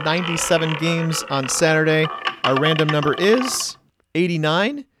 We've got 97 games on Saturday. Our random number is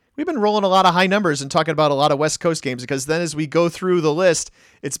 89. We've been rolling a lot of high numbers and talking about a lot of West Coast games because then as we go through the list,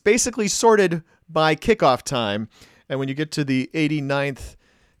 it's basically sorted by kickoff time. And when you get to the 89th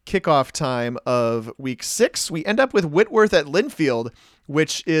kickoff time of Week 6, we end up with Whitworth at Linfield,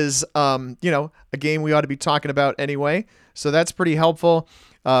 which is, a game we ought to be talking about anyway. So that's pretty helpful.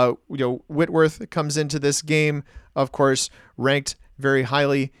 Whitworth comes into this game, of course, ranked very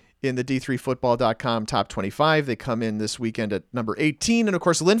highly in the D3Football.com top 25. They come in this weekend at number 18. And of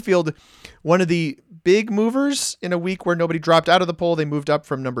course, Linfield, one of the big movers in a week where nobody dropped out of the poll. They moved up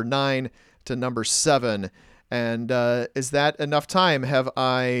from number 9 to number 7. And is that enough time? Have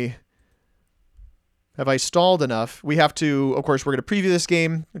I stalled enough? We have to, of course, we're going to preview this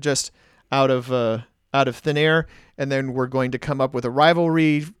game just out of thin air. And then we're going to come up with a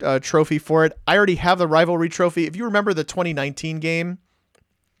rivalry trophy for it. I already have the rivalry trophy. If you remember the 2019 game,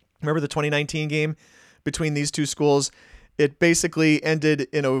 between these two schools? It basically ended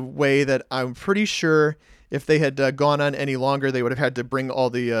in a way that I'm pretty sure if they had gone on any longer, they would have had to bring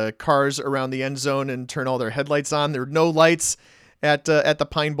all the cars around the end zone and turn all their headlights on. There were no lights at the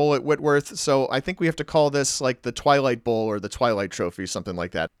Pine Bowl at Whitworth, so I think we have to call this like the Twilight Bowl or the Twilight Trophy, something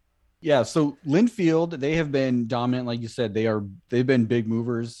like that. Yeah, so Linfield, they have been dominant. Like you said, they've been big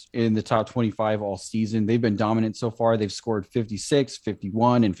movers in the top 25 all season. They've been dominant so far. They've scored 56,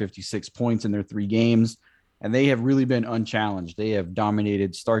 51, and 56 points in their 3 games. and they have really been unchallenged. They have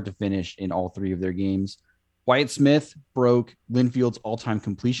dominated start to finish in all 3 of their games. Wyatt Smith broke Linfield's all-time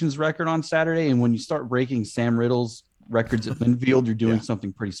completions record on Saturday, and when you start breaking Sam Riddle's records at Linfield, you're doing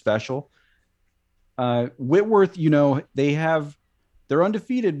something pretty special. Whitworth, they're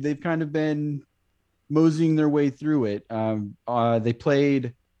undefeated. They've kind of been moseying their way through it. They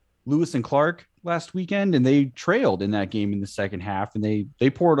played Lewis and Clark last weekend, and they trailed in that game in the second half, and they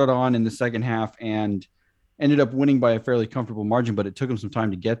poured it on in the second half and ended up winning by a fairly comfortable margin, but it took them some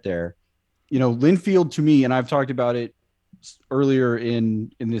time to get there. Linfield, to me, and I've talked about it earlier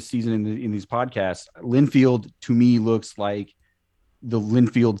in this season in these podcasts, Linfield to me looks like the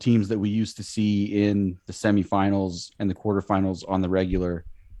Linfield teams that we used to see in the semifinals and the quarterfinals on the regular.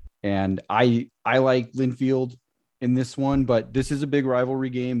 And I like Linfield in this one, but this is a big rivalry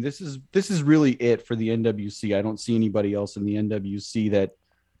game. This is really it for the NWC. I don't see anybody else in the NWC that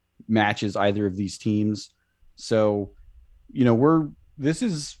matches either of these teams. So, this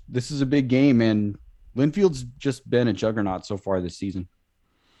is a big game, and Linfield's just been a juggernaut so far this season.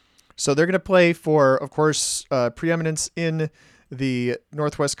 So they're going to play for, of course, preeminence in the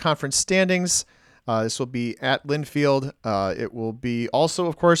Northwest Conference standings. This will be at Linfield. It will be also,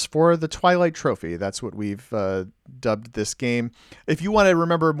 of course, for the Twilight Trophy. That's what we've dubbed this game. If you want to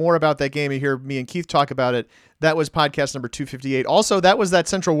remember more about that game, you hear me and Keith talk about it. That was podcast number 258. Also, that was that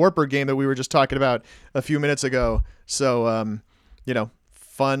Central Warper game that we were just talking about a few minutes ago. So,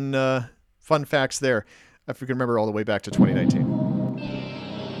 fun facts there. If you can remember all the way back to 2019.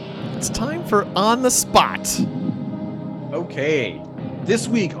 It's time for On the Spot. Okay. This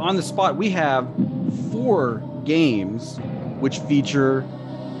week on the spot, we have 4 games which feature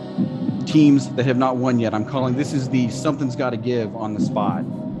teams that have not won yet. I'm calling this is the Something's Gotta Give on the spot.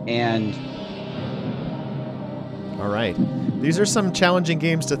 And all right, these are some challenging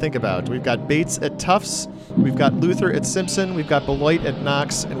games to think about. We've got Bates at Tufts, we've got Luther at Simpson, we've got Beloit at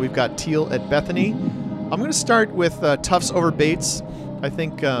Knox, and we've got Teal at Bethany. I'm going to start with Tufts over Bates. I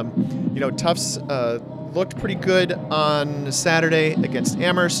think Tufts looked pretty good on Saturday against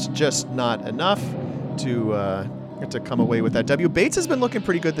Amherst, just not enough to come away with that W. Bates has been looking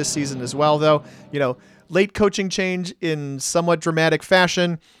pretty good this season as well, though. Late coaching change in somewhat dramatic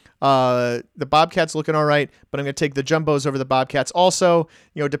fashion. The Bobcats looking all right, but I'm going to take the Jumbos over the Bobcats. Also,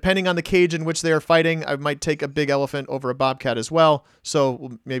 depending on the cage in which they are fighting, I might take a big elephant over a Bobcat as well.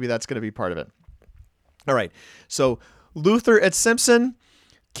 So maybe that's going to be part of it. All right. So Luther at Simpson.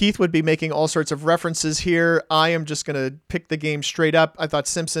 Keith would be making all sorts of references here. I am just going to pick the game straight up. I thought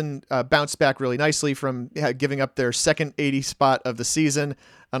Simpson bounced back really nicely from giving up their second 80 spot of the season.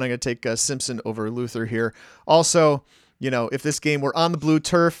 And I'm going to take Simpson over Luther here. Also, if this game were on the blue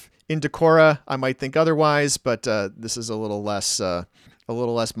turf in Decorah, I might think otherwise, but this is a little less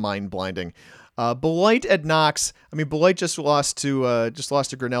mind blinding. Beloit at Knox. I mean, Beloit just lost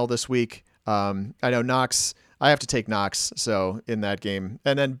to Grinnell this week. I know Knox. I have to take Knox, so in that game.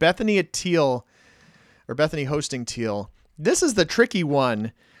 And then Bethany at Teal, or Bethany hosting Teal. This is the tricky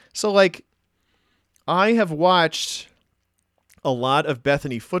one. So, I have watched a lot of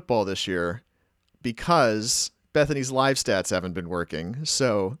Bethany football this year because Bethany's live stats haven't been working.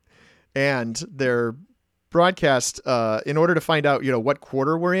 So, and their broadcast, in order to find out, what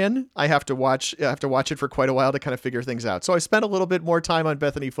quarter we're in, I have to watch it for quite a while to kind of figure things out. So I spent a little bit more time on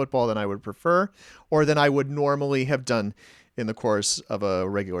Bethany football than I would prefer, or than I would normally have done in the course of a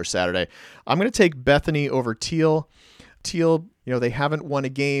regular Saturday. I'm going to take Bethany over Teal. Teal, they haven't won a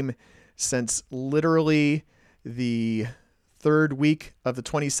game since literally the third week of the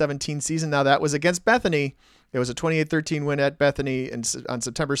 2017 season. Now that was against Bethany. It was a 28-13 win at Bethany on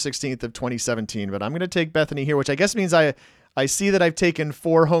September 16th of 2017. But I'm going to take Bethany here, which I guess means I see that I've taken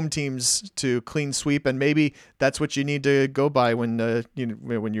 4 home teams to clean sweep, and maybe that's what you need to go by when you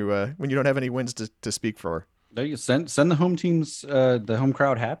don't have any wins to speak for. There you send the home teams, the home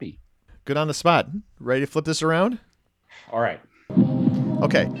crowd happy. Good on the spot. Ready to flip this around? All right.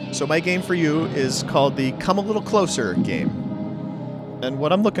 Okay, so my game for you is called the Come a Little Closer game. And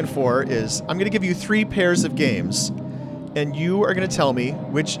what I'm looking for is I'm going to give you 3 pairs of games, and you are going to tell me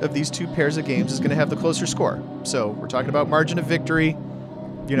which of these 2 pairs of games is going to have the closer score. So we're talking about margin of victory,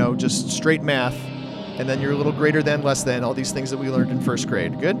 just straight math, and then you're a little greater than, less than, all these things that we learned in first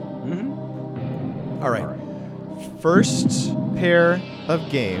grade. Good? Mm-hmm. All right. First pair of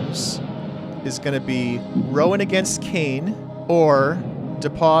games is going to be Rowan against Kane or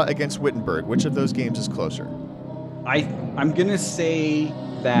DePauw against Wittenberg. Which of those games is closer? I'm gonna say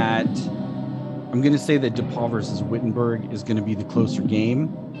that DePauw versus Wittenberg is gonna be the closer game.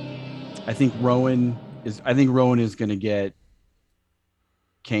 I think Rowan is gonna get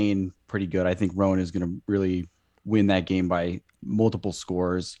Kane pretty good. I think Rowan is going to really win that game by multiple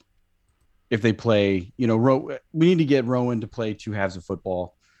scores. If they play, we need to get Rowan to play 2 halves of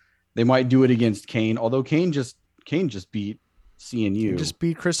football. They might do it against Kane, although Kane just beat CNU. Just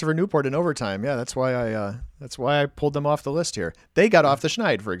beat Christopher Newport in overtime. Yeah, that's why I pulled them off the list here. They got off the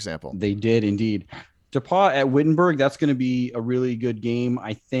schneid, for example. They did indeed. DePauw at Wittenberg, that's going to be a really good game.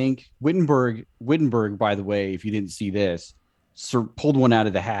 I think Wittenberg, by the way, if you didn't see this, pulled one out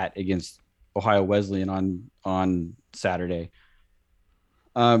of the hat against Ohio Wesleyan on Saturday.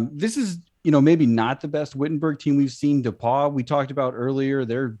 This is, maybe not the best Wittenberg team we've seen. DePauw, we talked about earlier,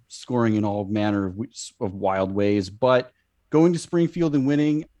 they're scoring in all manner of wild ways, but going to Springfield and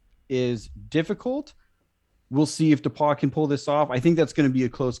winning is difficult. We'll see if DePauw can pull this off. I think that's going to be a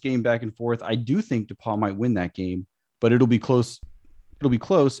close game back and forth. I do think DePauw might win that game, but it'll be close. It'll be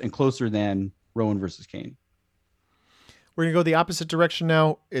close and closer than Rowan versus Kane. We're going to go the opposite direction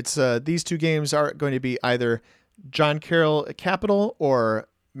now. It's these 2 games are going to be either John Carroll Capital or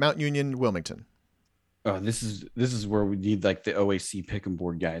Mount Union Wilmington. Oh, this is where we need like the OAC pick'em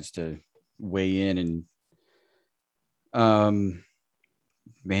board guys to weigh in. And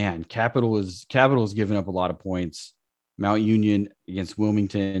man, Capital is giving up a lot of points. Mount Union against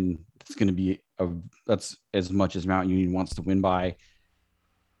Wilmington, it's going to be that's as much as Mount Union wants to win by.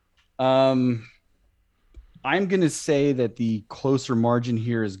 I'm going to say that the closer margin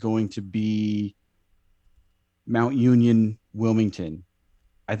here is going to be Mount Union Wilmington.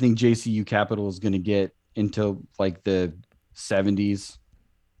 I think JCU Capital is going to get into like the 70s,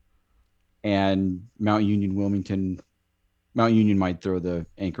 and Mount Union might throw the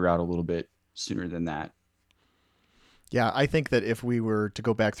anchor out a little bit sooner than that. Yeah, I think that if we were to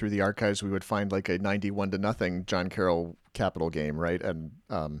go back through the archives, we would find like a 91-0 John Carroll Capital game, right? And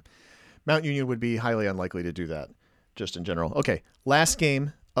Mount Union would be highly unlikely to do that, just in general. Okay, last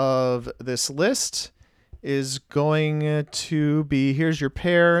game of this list is going to be, here's your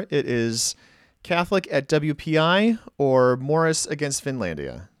pair. It is Catholic at WPI or Morris against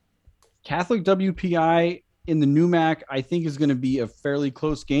Finlandia. Catholic WPI in the NUMAC, I think, is going to be a fairly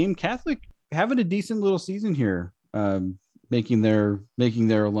close game. Catholic having a decent little season here, making their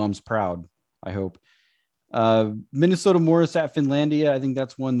alums proud, I hope. Minnesota Morris at Finlandia, I think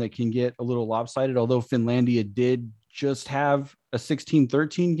that's one that can get a little lopsided, although Finlandia did just have a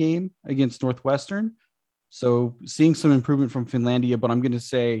 16-13 game against Northwestern. So seeing some improvement from Finlandia, but I'm going to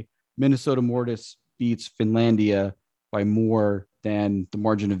say Minnesota Morris beats Finlandia by more than the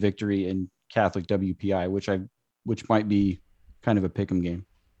margin of victory in Catholic WPI, which might be kind of a pick'em game.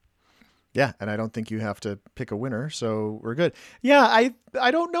 Yeah, and I don't think you have to pick a winner, so we're good. Yeah,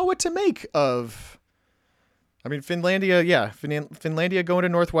 I don't know what to make of. I mean, Finlandia, Finlandia going to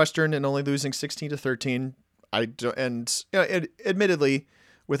Northwestern and only losing 16-13. Admittedly,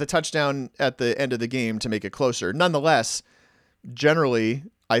 with a touchdown at the end of the game to make it closer. Nonetheless, generally,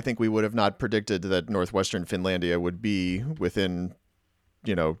 I think we would have not predicted that Northwestern Finlandia would be within,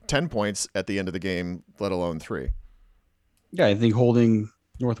 10 points at the end of the game, let alone 3. Yeah, I think holding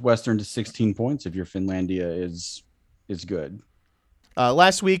Northwestern to 16 points if you're Finlandia is good.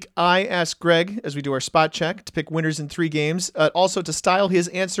 Last week, I asked Greg, as we do our spot check, to pick winners in 3 games, also to style his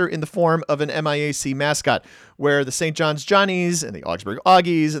answer in the form of an MIAC mascot, where the St. John's Johnnies and the Augsburg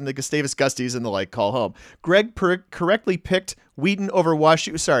Augies and the Gustavus Gusties and the like call home. Greg correctly picked Wheaton over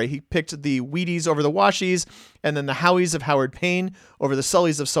WashU. Sorry, he picked the Wheaties over the Washies, and then the Howies of Howard Payne over the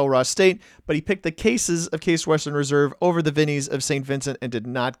Sullys of Sul Ross State, but he picked the Cases of Case Western Reserve over the Vinnies of St. Vincent and did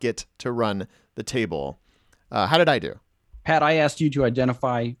not get to run the table. How did I do? Pat, I asked you to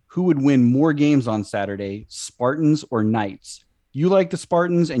identify who would win more games on Saturday, Spartans or Knights. You like the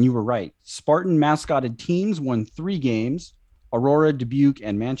Spartans, and you were right. Spartan mascotted teams won 3 games, Aurora, Dubuque,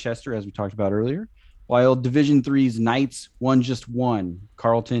 and Manchester, as we talked about earlier, while Division III's Knights won just 1.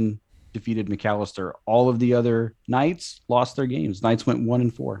 Carleton defeated McAllister. All of the other Knights lost their games. Knights went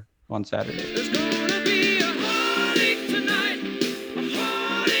 1-4 on Saturday.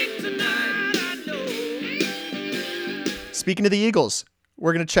 Speaking of the Eagles,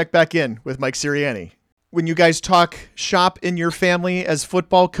 we're going to check back in with Mike Sirianni. When you guys talk shop in your family as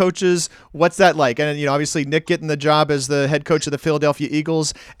football coaches, what's that like? And, obviously Nick getting the job as the head coach of the Philadelphia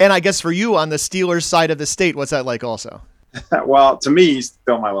Eagles. And I guess for you on the Steelers side of the state, what's that like also? Well, to me, he's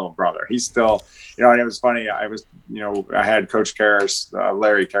still my little brother. He's still, and it was funny. I had Coach Karras,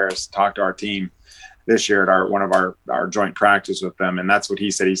 Larry Karras, talk to our team this year at one of our joint practice with them. And that's what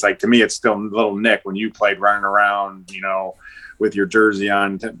he said. He's like, to me, it's still little Nick when you played running around, with your jersey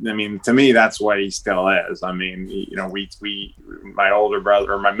on. I mean, to me, that's what he still is. I mean, you know, my older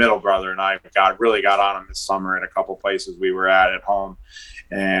brother or my middle brother and I really got on him this summer at a couple places we were at home,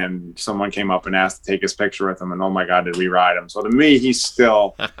 and someone came up and asked to take his picture with him, and oh my God, did we ride him? So to me, he's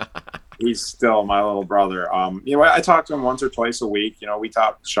still my little brother. You know, I talk to him once or twice a week. You know, we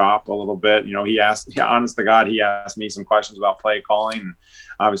talk shop a little bit. You know, honest to God, he asked me some questions about play calling, and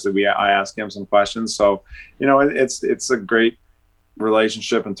obviously I asked him some questions. So, you know, it's a great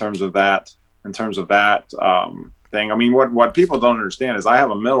relationship in terms of that thing. I mean, what people don't understand is I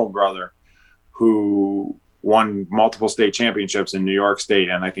have a middle brother who won multiple state championships in New York State,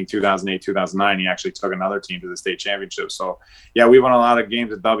 and I think 2008, 2009 he actually took another team to the state championship. So yeah, we won a lot of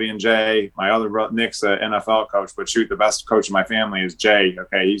games at W&J. My other brother Nick's an NFL coach, but shoot, the best coach in my family is Jay.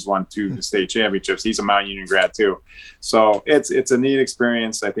 Okay, he's won 2 state championships. He's a Mount Union grad too. So it's a neat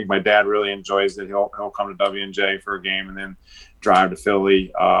experience. I think my dad really enjoys it. He'll come to W&J for a game and then drive to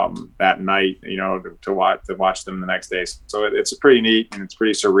Philly that night, you know, to watch them the next day. So it's pretty neat, and it's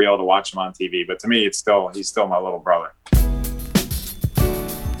pretty surreal to watch him on TV. But to me, he's still my little brother.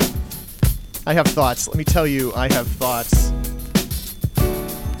 I have thoughts. Let me tell you, I have thoughts.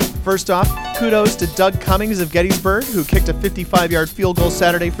 First off, kudos to Doug Cummings of Gettysburg, who kicked a 55-yard field goal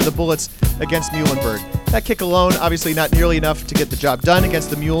Saturday for the Bullets against Muhlenberg. That kick alone, obviously not nearly enough to get the job done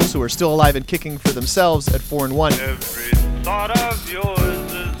against the Mules, who are still alive and kicking for themselves at 4-1. Every thought of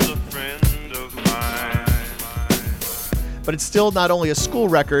yours is a friend of mine. But it's still not only a school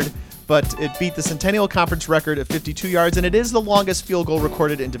record, but it beat the Centennial Conference record of 52 yards, and it is the longest field goal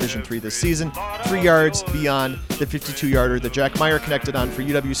recorded in Division III this season, 3 yards beyond the 52-yarder that Jack Meyer connected on for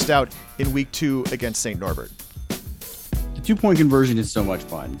UW Stout in Week 2 against St. Norbert. The two-point conversion is so much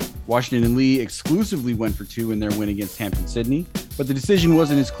fun. Washington and Lee exclusively went for 2 in their win against Hampton-Sydney, but the decision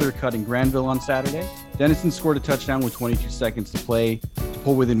wasn't as clear-cut in Granville on Saturday. Dennison scored a touchdown with 22 seconds to play to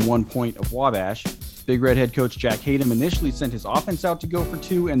pull within 1 point of Wabash. Big Red head coach Jack Hayden initially sent his offense out to go for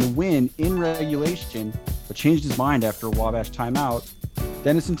 2 and the win in regulation, but changed his mind after a Wabash timeout.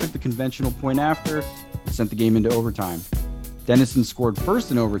 Dennison took the conventional point after and sent the game into overtime. Dennison scored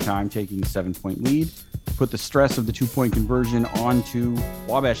first in overtime, taking a 7-point lead, put the stress of the 2-point conversion onto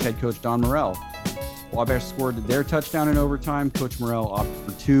Wabash head coach Don Morell. Wabash scored their touchdown in overtime. Coach Morell opted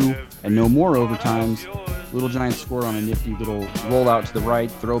for 2 and no more overtimes. Little Giants scored on a nifty little rollout to the right,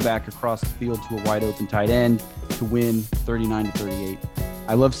 throwback across the field to a wide open tight end to win 39-38.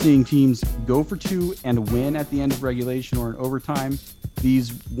 I love seeing teams go for 2 and win at the end of regulation or in overtime.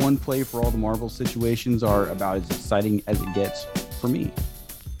 These one play for all the marbles situations are about as exciting as it gets for me.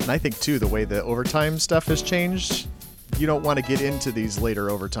 And I think, too, the way the overtime stuff has changed, you don't want to get into these later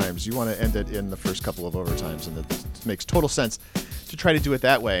overtimes. You want to end it in the first couple of overtimes, and it makes total sense to try to do it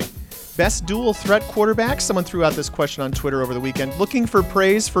that way. Best dual threat quarterback? Someone threw out this question on Twitter over the weekend. Looking for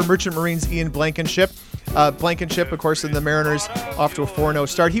praise for Merchant Marines' Ian Blankenship. Blankenship, of course, in the Mariners, off to a 4-0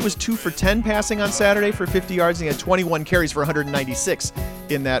 start. He was 2 for 10 passing on Saturday for 50 yards, and he had 21 carries for 196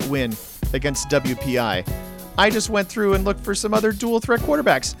 in that win against WPI. I just went through and looked for some other dual threat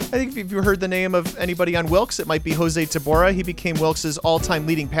quarterbacks. I think if you heard the name of anybody on Wilkes, it might be Jose Tabora. He became Wilkes' all-time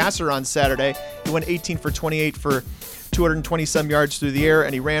leading passer on Saturday. He went 18 for 28 for 220-some yards through the air,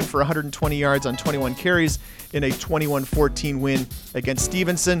 and he ran for 120 yards on 21 carries in a 21-14 win against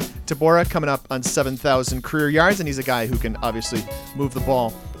Stevenson. Tabora coming up on 7,000 career yards, and he's a guy who can obviously move the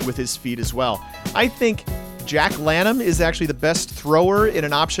ball with his feet as well. I think Jack Lanham is actually the best thrower in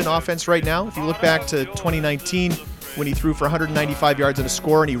an option offense right now. If you look back to 2019, when he threw for 195 yards and a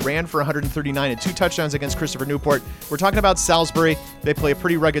score, and he ran for 139 and 2 touchdowns against Christopher Newport. We're talking about Salisbury. They play a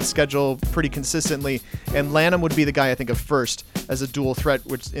pretty rugged schedule pretty consistently, and Lanham would be the guy I think of first as a dual threat,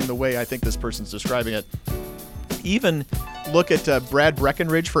 which in the way I think this person's describing it. Even look at Brad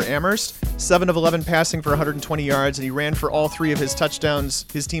Breckenridge for Amherst, 7 of 11 passing for 120 yards, and he ran for all 3 of his touchdowns,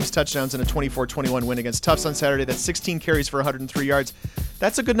 his team's touchdowns, in a 24-21 win against Tufts on Saturday. That's 16 carries for 103 yards.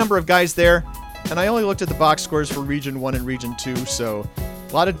 That's a good number of guys there. And I only looked at the box scores for Region 1 and Region 2, so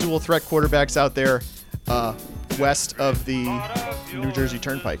a lot of dual threat quarterbacks out there west of the New Jersey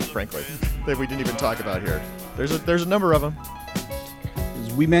Turnpike, frankly, that we didn't even talk about here. There's a number of them.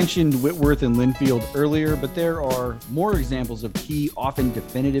 We mentioned Whitworth and Linfield earlier, but there are more examples of key, often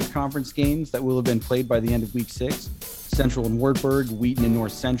definitive conference games that will have been played by the end of Week 6. Central and Wartburg, Wheaton and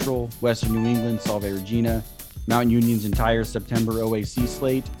North Central, Western New England, Salve Regina, Mount Union's entire September OAC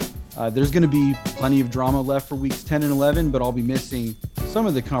slate. There's going to be plenty of drama left for Weeks 10 and 11, but I'll be missing some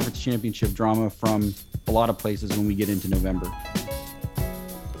of the conference championship drama from a lot of places when we get into November.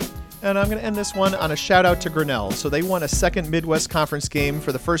 And I'm going to end this one on a shout-out to Grinnell. So they won a second Midwest Conference game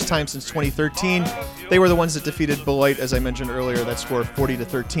for the first time since 2013. They were the ones that defeated Beloit, as I mentioned earlier. That score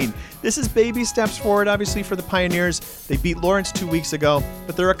 40-13. This is baby steps forward, obviously, for the Pioneers. They beat Lawrence 2 weeks ago,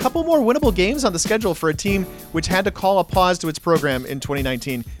 but there are a couple more winnable games on the schedule for a team which had to call a pause to its program in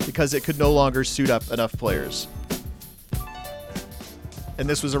 2019 because it could no longer suit up enough players. And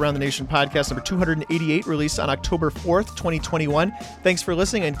this was Around the Nation podcast number 288, released on October 4th, 2021. Thanks for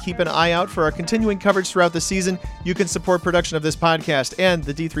listening, and keep an eye out for our continuing coverage throughout the season. You can support production of this podcast and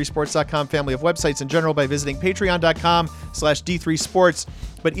the D3Sports.com family of websites in general by visiting patreon.com/D3Sports.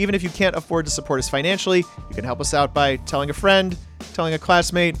 But even if you can't afford to support us financially, you can help us out by telling a friend, telling a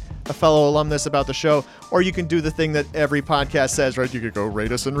classmate, a fellow alumnus about the show, or you can do the thing that every podcast says, right? You could go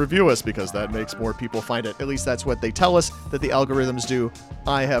rate us and review us because that makes more people find it. At least that's what they tell us that the algorithms do.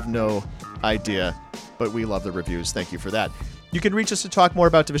 I have no idea, but we love the reviews. Thank you for that. You can reach us to talk more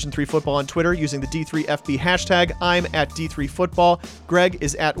about Division III football on Twitter using the D3FB hashtag. I'm at D3Football. Greg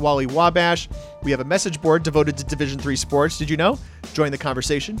is at Wally Wabash. We have a message board devoted to Division III sports. Did you know? Join the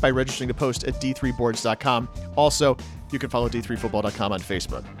conversation by registering to post at D3Boards.com. Also, you can follow D3Football.com on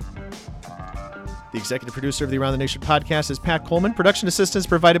Facebook. The executive producer of the Around the Nation podcast is Pat Coleman. Production assistance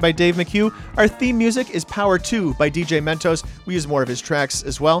provided by Dave McHugh. Our theme music is Power 2 by DJ Mentos. We use more of his tracks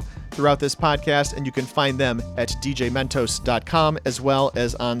as well throughout this podcast, and you can find them at djmentos.com as well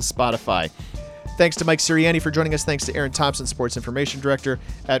as on Spotify. Thanks to Mike Sirianni for joining us. Thanks to Aaron Thompson, Sports Information Director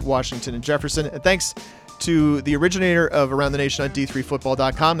at Washington and Jefferson. And thanks to the originator of Around the Nation on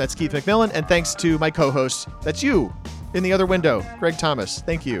D3Football.com. That's Keith McMillan. And thanks to my co-host, that's you in the other window, Greg Thomas.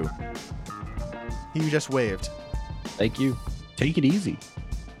 Thank you. He just waved. Thank you. Take it easy.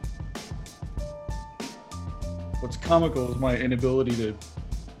 What's comical is my inability to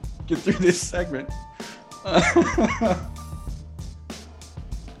get through this segment. And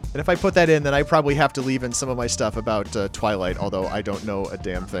if I put that in, then I probably have to leave in some of my stuff about Twilight, although I don't know a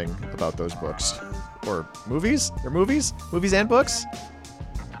damn thing about those books. Or movies? They're movies? Movies and books?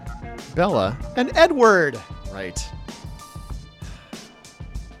 Bella and Edward. Right.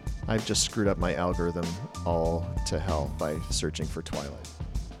 I've just screwed up my algorithm all to hell by searching for Twilight.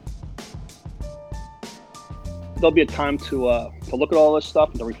 There'll be a time to look at all this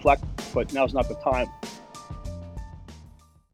stuff and to reflect, but now's not the time.